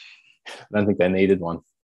don't think they needed one.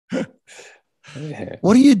 Yeah.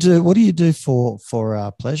 What do you do? What do you do for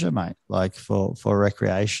pleasure, mate? Like for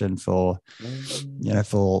recreation, for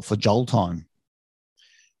for Joel time.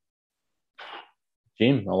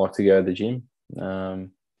 Gym. I like to go to the gym.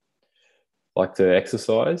 Like to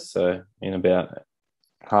exercise. So in about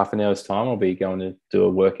half an hour's time, I'll be going to do a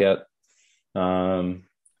workout.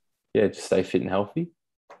 Just stay fit and healthy.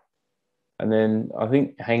 And then I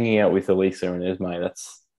think hanging out with Elisa and Esme,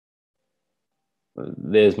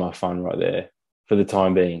 there's my fun right there for the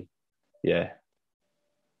time being. Yeah.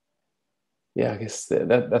 Yeah, I guess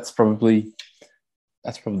that's probably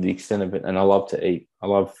the extent of it. And I love to eat. I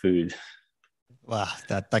love food. Wow,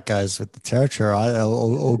 that goes with the territory, right?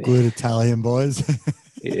 All good Italian boys.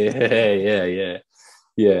 Yeah.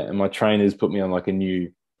 And my trainers put me on like a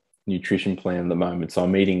new nutrition plan at the moment. So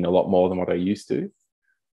I'm eating a lot more than what I used to.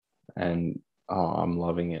 And I'm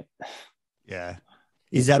loving it. Yeah.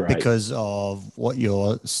 It's Is that great. because of what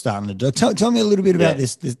you're starting to do? Tell me a little bit about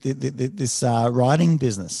this riding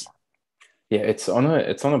business. Yeah, it's on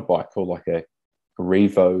a bike called like a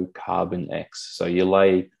Revo Carbon X. So you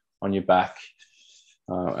lay on your back,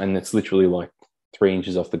 and it's literally like 3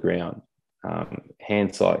 inches off the ground.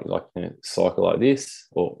 Hand cycle, like cycle like this,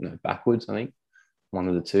 or backwards. I think one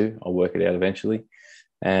of the two. I'll work it out eventually.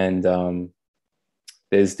 And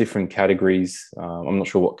there's different categories. I'm not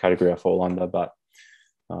sure what category I fall under, but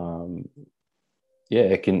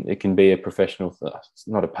it can be a professional. It's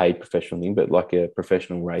not a paid professional thing, but like a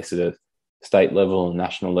professional race at a state level and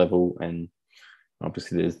national level, and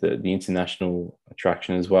obviously there's the international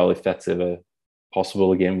attraction as well, if that's ever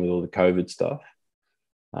possible again with all the COVID stuff.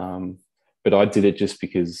 But I did it just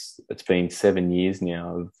because it's been 7 years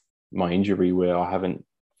now of my injury where I haven't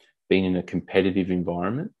been in a competitive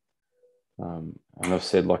environment. And I've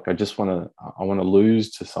said, like, I want to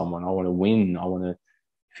lose to someone. I want to win. I want to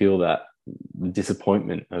feel that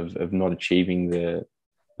disappointment of not achieving the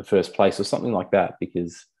first place or something like that,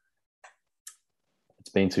 because it's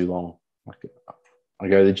been too long. Like, I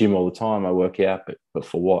go to the gym all the time. I work out, but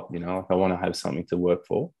for what? Like, I want to have something to work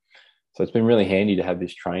for. So it's been really handy to have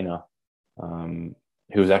this trainer, who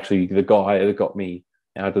was actually the guy that got me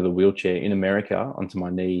out of the wheelchair in America onto my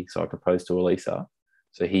knee so I could pose to Elisa.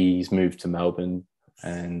 So he's moved to Melbourne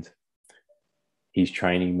and he's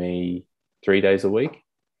training me 3 days a week.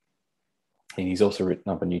 And he's also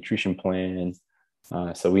written up a nutrition plan.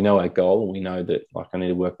 So we know our goal, and we know that, like, I need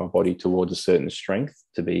to work my body towards a certain strength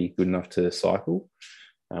to be good enough to cycle.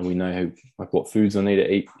 And we know what foods I need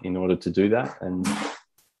to eat in order to do that. And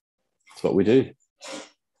that's what we do.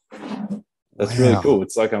 That's really cool.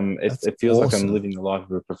 It's like it feels awesome. Like I'm living the life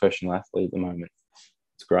of a professional athlete at the moment.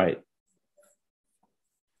 It's great.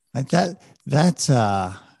 Like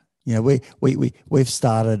we've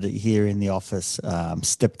started here in the office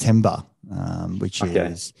September, which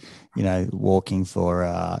is walking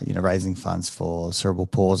for raising funds for cerebral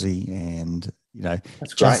palsy, and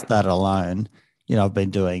that's just great. that alone, I've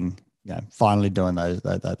been doing finally doing those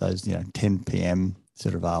 10 p.m.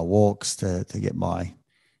 sort of walks to get my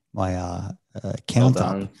count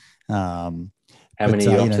up. How many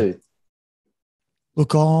are you up to?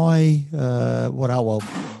 Look,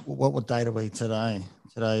 what date are we today?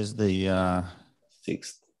 Today's the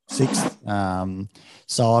 6th.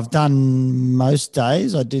 So I've done most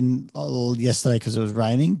days. I didn't yesterday because it was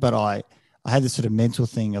raining, but I had this sort of mental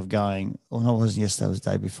thing of going, no, it wasn't yesterday, it was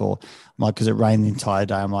the day before. I'm like, because it rained the entire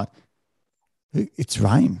day. I'm like, it's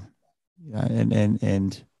rain,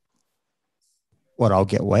 and what, I'll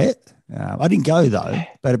get wet. I didn't go though,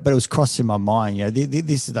 but it was crossing my mind.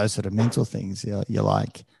 This is those sort of mental things. You're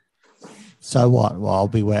like, so what? Well, I'll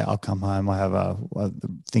be wet. I'll come home. I have a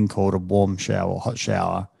thing called a warm shower, hot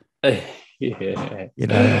shower. Yeah.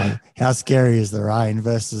 Like, how scary is the rain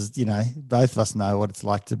versus, both of us know what it's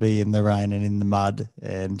like to be in the rain and in the mud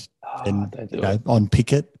and on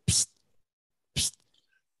picket. Psst, psst.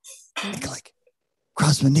 Nicolai,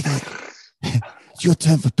 Crosman, Nicolai, it's your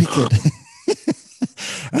turn for picket.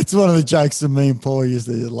 That's one of the jokes that me and Paul used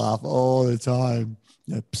to laugh all the time.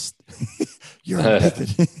 Psst, you're on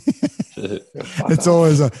picket. It's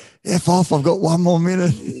always a F off. I've got 1 more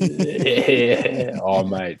minute. Yeah. Oh,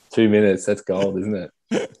 mate, 2 minutes. That's gold, isn't it?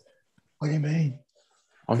 What do you mean?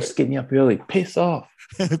 I'm just getting up early. Piss off.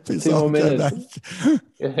 Piss 2 off, more minutes.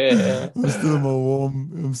 Yeah. I'm still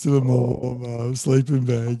in my warm sleeping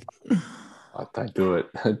bag. Oh, don't do it.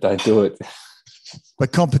 Don't do it.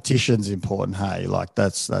 But competition's important. Hey, like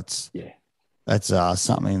that's something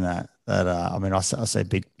that I say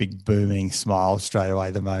big booming smile straight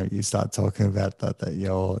away the moment you start talking about that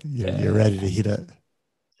you're ready to hit it.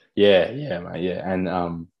 Yeah, mate. Yeah, and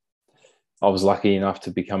I was lucky enough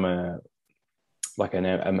to become an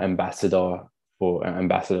ambassador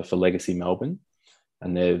for Legacy Melbourne,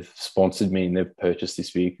 and they've sponsored me and they've purchased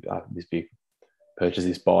purchased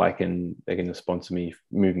this bike, and they're going to sponsor me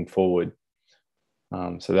moving forward.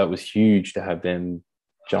 So that was huge to have them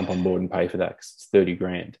jump on board and pay for that, because it's 30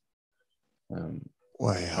 grand.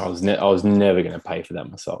 Wow. I was never going to pay for that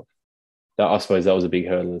myself. I suppose that was a big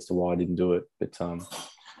hurdle as to why I didn't do it. But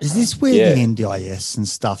is this where the NDIS and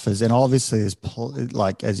stuff is? And obviously, there's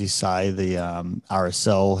like, as you say, the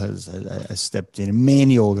RSL has stepped in.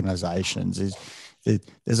 Many organisations,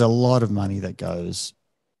 there's a lot of money that goes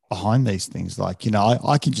behind these things. Like,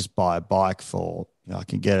 I can just buy a bike for, I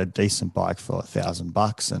can get a decent bike for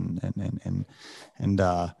 $1,000 and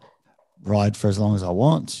ride for as long as I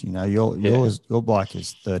want. Your bike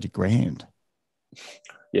is 30 grand.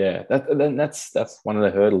 Yeah, that's one of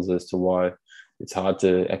the hurdles as to why it's hard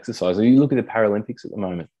to exercise. You look at the Paralympics at the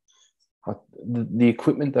moment, the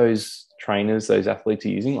equipment those trainers, those athletes are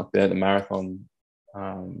using, like the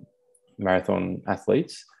marathon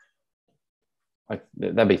athletes, like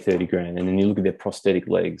that'd be 30 grand. And then you look at their prosthetic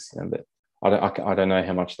legs, but I don't know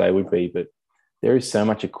how much they would be, but there is so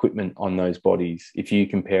much equipment on those bodies. If you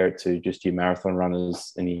compare it to just your marathon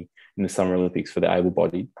runners in the Summer Olympics for the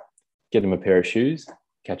able-bodied, get them a pair of shoes,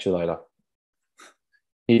 catch you later.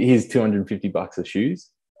 Here's $250 of shoes,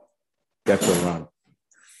 go for a run.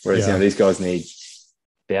 Whereas these guys need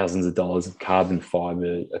thousands of dollars of carbon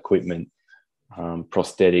fiber equipment,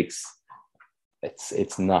 prosthetics.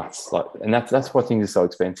 It's nuts. And that's why things are so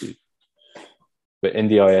expensive. But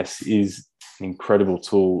NDIS is an incredible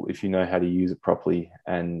tool if you know how to use it properly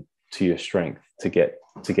and to your strength to get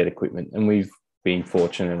equipment. And we've been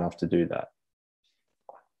fortunate enough to do that.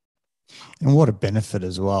 And what a benefit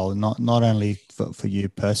as well, not only for you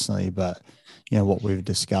personally, but, what we've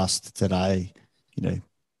discussed today,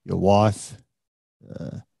 your wife,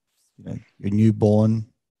 your newborn,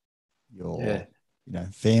 your,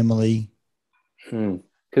 family. Because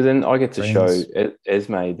then I get to show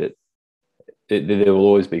Esme that there will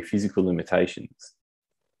always be physical limitations,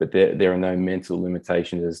 but there are no mental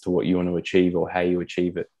limitations as to what you want to achieve or how you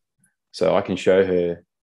achieve it. So I can show her,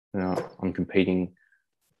 I'm competing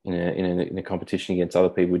in a competition against other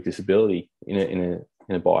people with disability in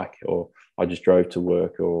a bike, or I just drove to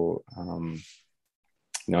work, or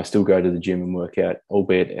I still go to the gym and work out,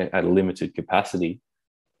 albeit at a limited capacity,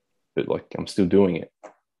 but like I'm still doing it.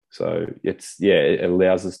 So it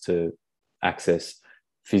allows us to access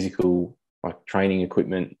physical like training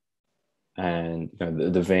equipment, and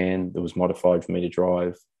the van that was modified for me to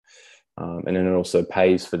drive, and then it also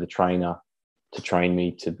pays for the trainer to train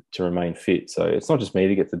me to remain fit. So it's not just me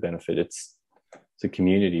that gets the benefit, it's a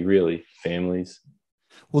community, really, families.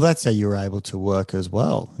 Well, that's how you were able to work as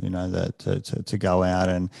well, that to go out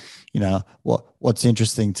and, what's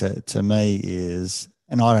interesting to me is,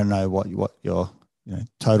 and I don't know what your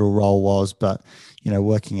total role was, but,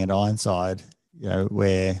 working at Ironside,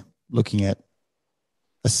 we're looking at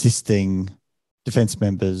assisting defence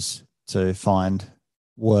members to find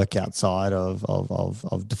work outside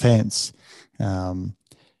of defence. A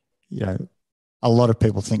lot of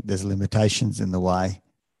people think there's limitations in the way.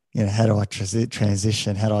 How do I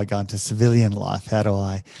transition? How do I go into civilian life? How do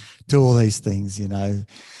I do all these things,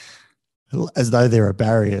 as though there are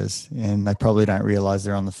barriers, and they probably don't realise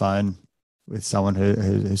they're on the phone with someone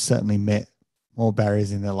who certainly met more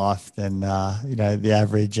barriers in their life than, the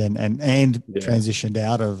average and transitioned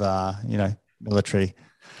out of, military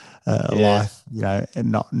life,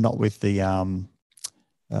 and not with the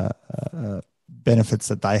benefits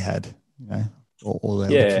that they had, or they're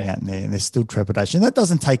looking at in there, and there's still trepidation. That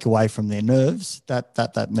doesn't take away from their nerves.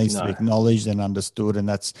 That needs to be acknowledged and understood, and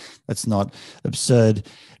that's not absurd.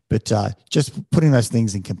 But just putting those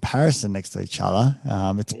things in comparison next to each other,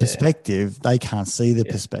 it's perspective. They can't see the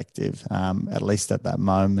perspective, at least at that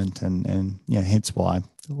moment, and hence why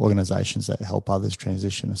organisations that help others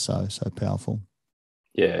transition are so powerful.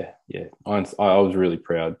 Yeah. I was really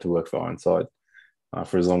proud to work for Ironside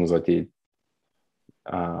for as long as I did.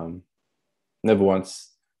 Never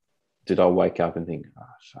once did I wake up and think,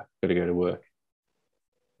 I've got to go to work.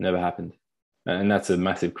 Never happened. And that's a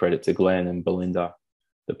massive credit to Glenn and Belinda,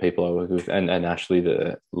 the people I work with, and Ashley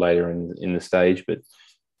later in the stage, but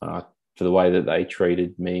for the way that they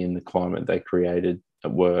treated me and the climate they created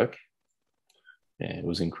at work, it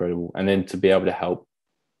was incredible. And then to be able to help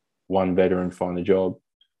one veteran find a job,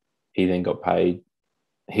 he then got paid.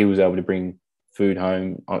 He was able to bring food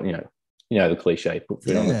home, the cliche, put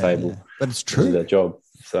food on the table. Yeah. But it's true. That job.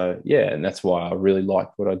 So, and that's why I really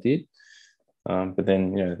liked what I did. But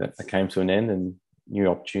then, that came to an end, and new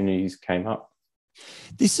opportunities came up.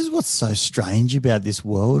 This is what's so strange about this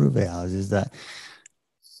world of ours, is that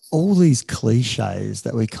all these cliches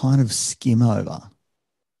that we kind of skim over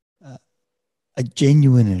are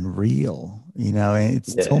genuine and real, and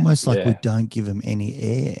it's almost like we don't give them any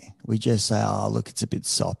air. We just say, oh, look, it's a bit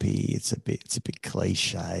soppy. It's a bit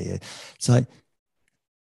cliche. So,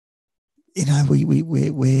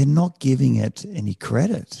 we're not giving it any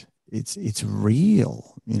credit. It's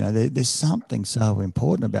real. There's something so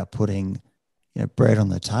important about putting bread on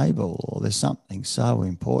the table, or there's something so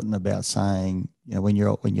important about saying, when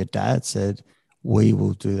your dad said, we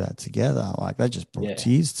will do that together, like that just brought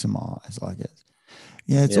tears to my eyes. Like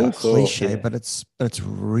it's all cliche, but it's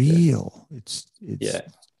real. It's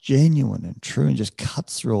genuine and true, and just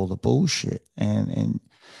cuts through all the bullshit and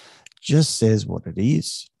just says what it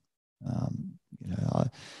is.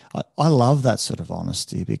 I love that sort of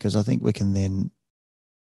honesty, because I think we can then,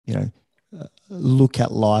 look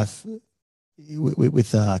at life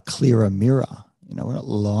with a clearer mirror. We're not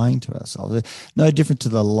lying to ourselves. No different to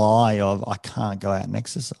the lie of, I can't go out and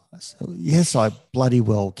exercise. Yes, I bloody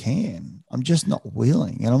well can. I'm just not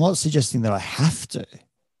willing. And I'm not suggesting that I have to.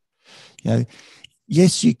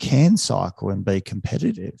 Yes, you can cycle and be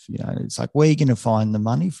competitive. It's like, where are you going to find the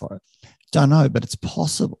money for it? Don't know, but it's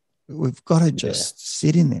possible. We've got to just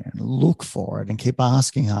sit in there and look for it and keep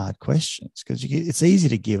asking hard questions, because it's easy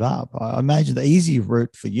to give up. I imagine the easy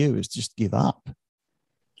route for you is just give up.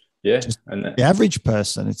 Yeah. And the average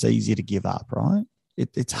person, it's easy to give up, right?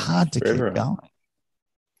 It's hard to keep going.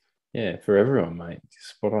 Yeah, for everyone, mate.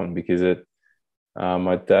 Spot on, because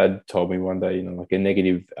my dad told me one day, like a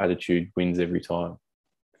negative attitude wins every time.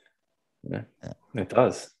 It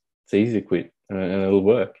does. It's easy to quit, and it'll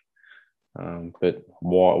work. But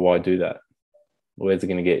why do that? Where's it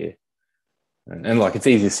going to get you? And like, it's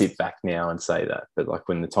easy to sit back now and say that, but like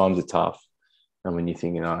when the times are tough and when you're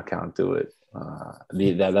thinking, I can't do it,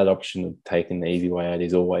 that option of taking the easy way out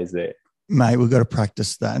is always there. Mate, we've got to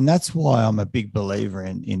practice that. And that's why I'm a big believer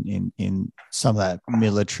in some of that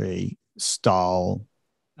military style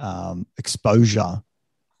exposure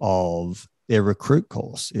of their recruit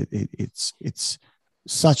course. It's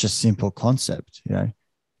such a simple concept,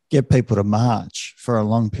 get people to march for a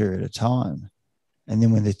long period of time. And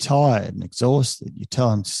then when they're tired and exhausted, you tell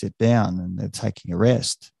them to sit down, and they're taking a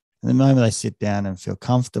rest. And the moment they sit down and feel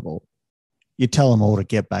comfortable, you tell them all to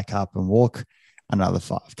get back up and walk another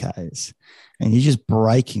 5Ks. And you're just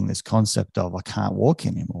breaking this concept of, I can't walk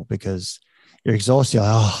anymore, because you're exhausted. You're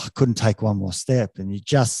like, I couldn't take one more step. And you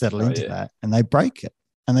just settle into that, and they break it.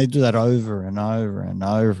 And they do that over and over and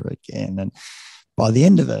over again. And by the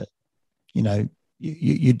end of it,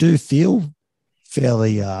 you do feel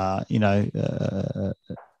fairly,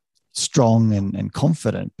 strong and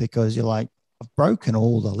confident, because you're like, I've broken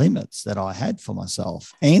all the limits that I had for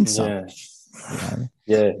myself and some. And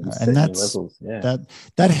that's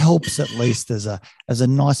that helps, at least as a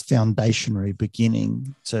nice foundationary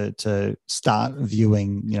beginning to start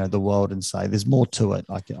viewing the world and say, there's more to it.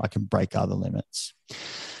 I can break other limits.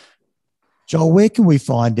 Joel, where can we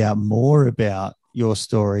find out more about your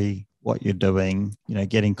story, what you're doing,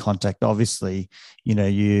 get in contact? Obviously,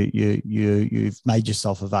 you've made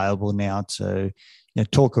yourself available now to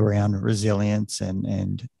talk around resilience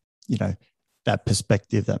and that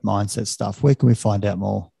perspective, that mindset stuff. Where can we find out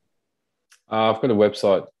more? I've got a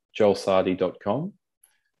website, joelsardi.com,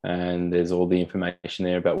 and there's all the information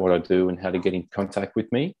there about what I do and how to get in contact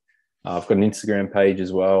with me. I've got an Instagram page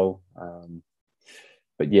as well.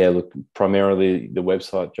 But yeah, look, primarily the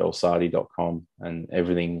website, joelsardi.com, and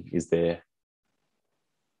everything is there.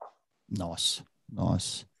 Nice.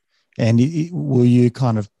 And will you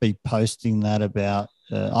kind of be posting that about,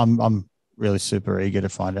 I'm really super eager to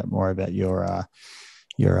find out more about your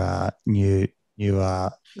new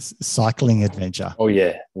cycling adventure. Oh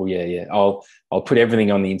yeah. Well, yeah. I'll put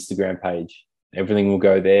everything on the Instagram page. Everything will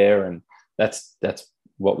go there, and that's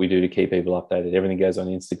what we do to keep people updated. Everything goes on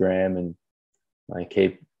Instagram, and I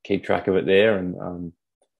keep track of it there. And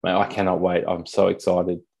mate, I cannot wait. I'm so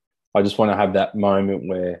excited. I just want to have that moment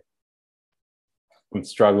where I'm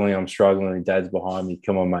struggling, and Dad's behind me.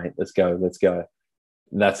 Come on, mate, let's go.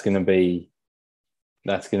 That's going to be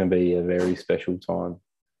a very special time.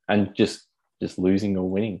 And just losing or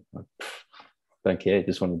winning, don't care.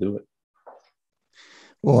 Just want to do it.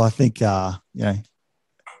 Well, I think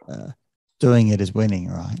doing it is winning,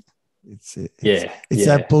 right? It's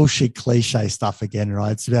that bullshit cliche stuff again,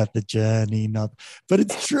 right? It's about the journey, but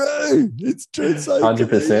it's true. It's true. It's so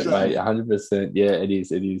 100%, mate. 100%. Yeah, it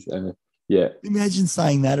is. And yeah. Imagine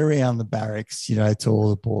saying that around the barracks, to all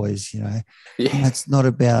the boys, it's not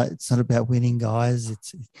about winning, guys.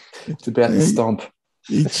 It's about the stomp.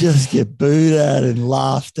 You just get booed at and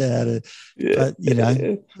laughed at. Yeah. But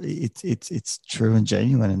it's true and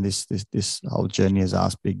genuine. And this whole journey has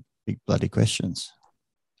asked big bloody questions.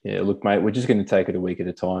 Yeah, look, mate, we're just going to take it a week at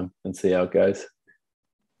a time and see how it goes.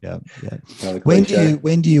 Yeah. When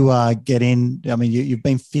do you get in? I mean, you've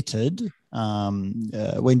been fitted.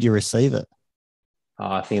 When do you receive it?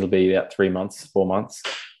 I think it'll be about 3 months, 4 months.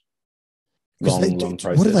 Long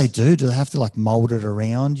process. What do they do? Do they have to like mold it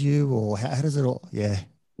around you, or how does it all? Yeah.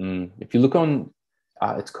 If you look on,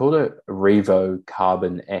 it's called a Revo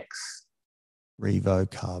Carbon X. Revo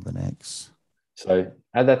Carbon X. So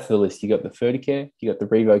add that to the list. You got the Ferticare, you got the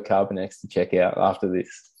Revo Carbon X to check out after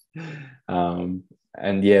this.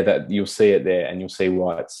 And yeah, that you'll see it there, and you'll see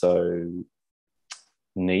why it's so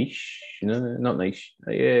niche. Not niche.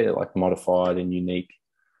 Yeah, like modified and unique.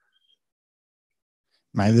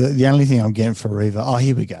 Mate, the only thing I'm getting for Revo. Oh,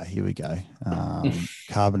 here we go.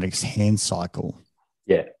 Carbon X hand cycle.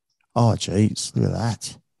 Yeah. Oh, geez, look at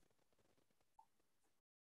that.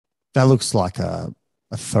 That looks like a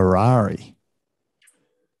Ferrari.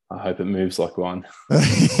 I hope it moves like one.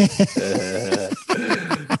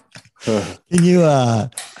 Can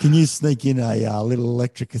you sneak in a little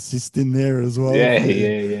electric assist in there as well?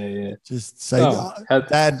 Yeah. Just say,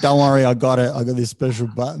 Dad, don't worry, I got it. I got this special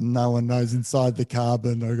button. No one knows inside the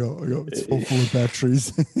carbon. I got it's full of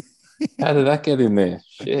batteries. How did that get in there?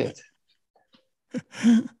 Shit.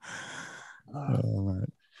 Oh,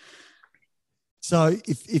 so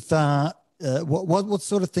what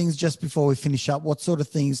sort of things, just before we finish up, what sort of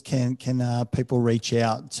things can people reach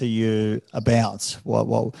out to you about?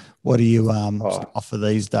 What do you offer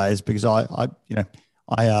these days? Because I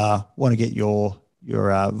want to get your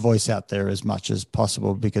voice out there as much as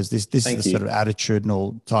possible, because this is the sort of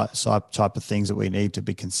attitudinal type of things that we need to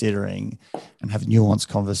be considering and have nuanced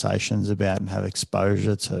conversations about and have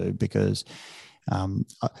exposure to, because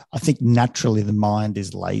I think naturally the mind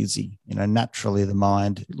is lazy. Naturally the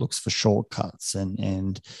mind looks for shortcuts,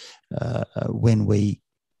 and when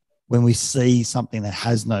we see something that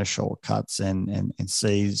has no shortcuts and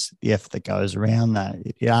sees the effort that goes around that,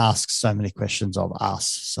 it asks so many questions of us.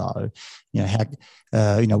 So,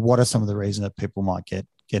 what are some of the reasons that people might get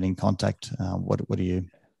in contact? What are you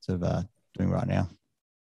sort of doing right now?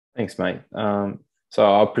 Thanks, mate. So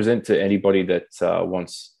I'll present to anybody that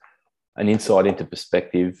wants an insight into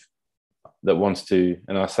perspective, that wants to,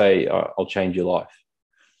 and I say, I'll change your life.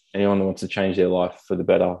 Anyone that wants to change their life for the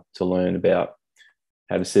better, to learn about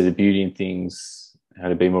how to see the beauty in things, how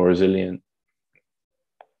to be more resilient,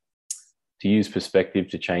 to use perspective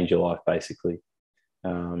to change your life, basically.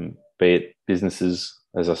 Be it businesses,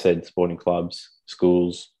 as I said, sporting clubs,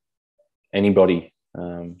 schools, anybody,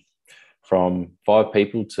 from 5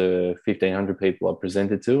 people to 1,500 people I've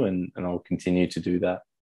presented to, and I'll continue to do that.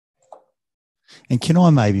 And can I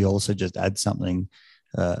maybe also just add something?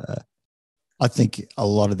 I think a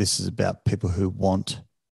lot of this is about people who want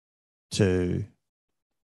to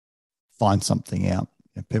find something out.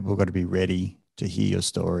 People have got to be ready to hear your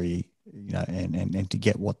story, and to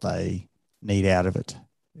get what they need out of it.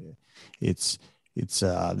 It's there's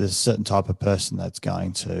a certain type of person that's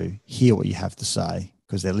going to hear what you have to say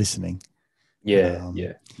because they're listening. Yeah.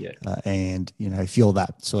 And if you're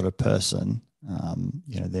that sort of person,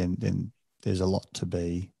 then there's a lot to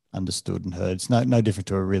be understood and heard. It's no different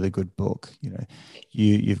to a really good book.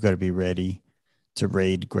 You've got to be ready to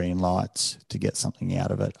read green lights to get something out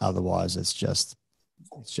of it. Otherwise, it's just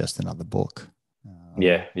another book.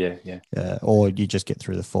 Yeah. Or you just get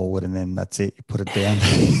through the forward and then that's it. You put it down.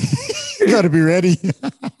 You got to be ready.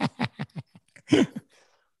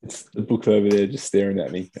 It's the book over there just staring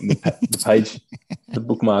at me. And the page, the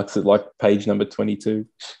bookmarks at like page number 22.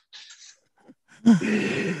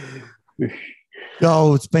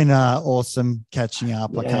 Oh, it's been awesome catching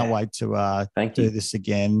up. I can't wait to do this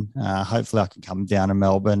again. Hopefully I can come down to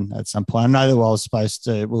Melbourne at some point. I know that we were supposed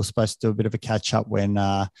to do a bit of a catch up when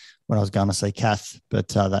I was going to see Kath, but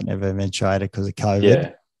that never eventuated because of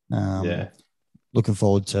COVID. Looking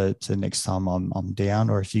forward to next time I'm down,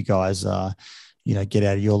 or if you guys get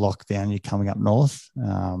out of your lockdown, you're coming up north.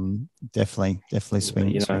 Definitely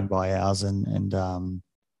swing by ours and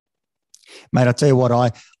mate, I tell you what,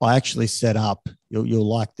 I actually set up. You'll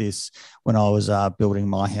like this. When I was building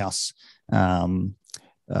my house, one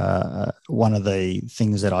of the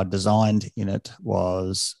things that I designed in it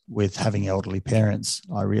was with having elderly parents.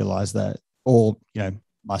 I realised that,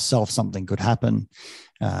 myself, something could happen.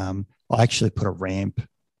 I actually put a ramp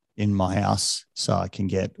in my house so I can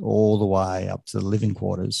get all the way up to the living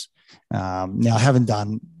quarters. Now I haven't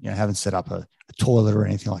set up a toilet or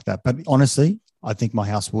anything like that, but honestly, I think my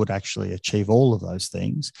house would actually achieve all of those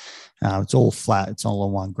things. It's all flat. It's all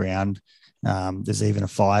on one ground. There's even a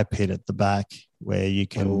fire pit at the back where you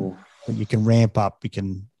can ramp up. You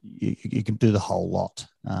can do the whole lot.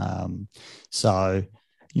 So,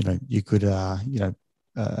 you could,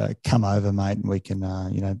 come over, mate, and we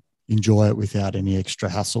can, enjoy it without any extra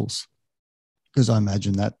hassles. Because I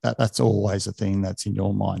imagine that's always a thing that's in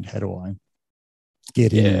your mind. How do I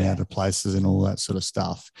get in and out of places and all that sort of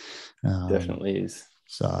stuff? Definitely is.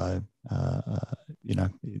 So, you're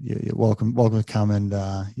welcome to come and,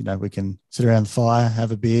 we can sit around the fire,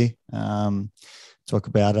 have a beer, talk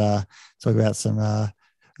about some,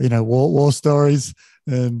 war stories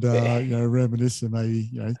and, reminisce and maybe,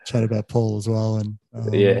 chat about Paul as well. And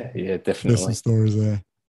definitely. There's some stories there.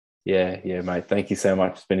 Yeah, mate. Thank you so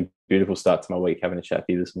much. It's been a beautiful start to my week having a chat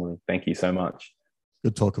to you this morning. Thank you so much.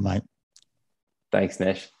 Good talking, mate. Thanks,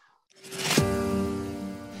 Nesh.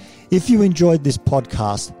 If you enjoyed this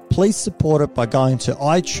podcast, please support it by going to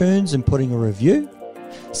iTunes and putting a review,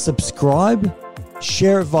 subscribe,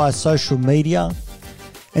 share it via social media,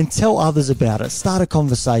 and tell others about it. Start a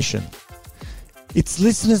conversation. It's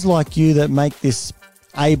listeners like you that make this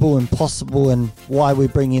able and possible, and why we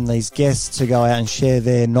bring in these guests to go out and share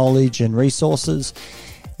their knowledge and resources.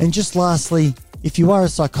 And just lastly, if you are a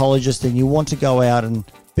psychologist and you want to go out and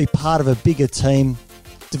be part of a bigger team,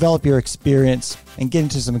 develop your experience and get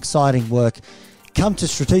into some exciting work, come to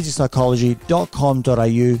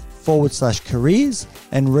strategicpsychology.com.au/careers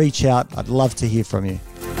and reach out. I'd love to hear from you.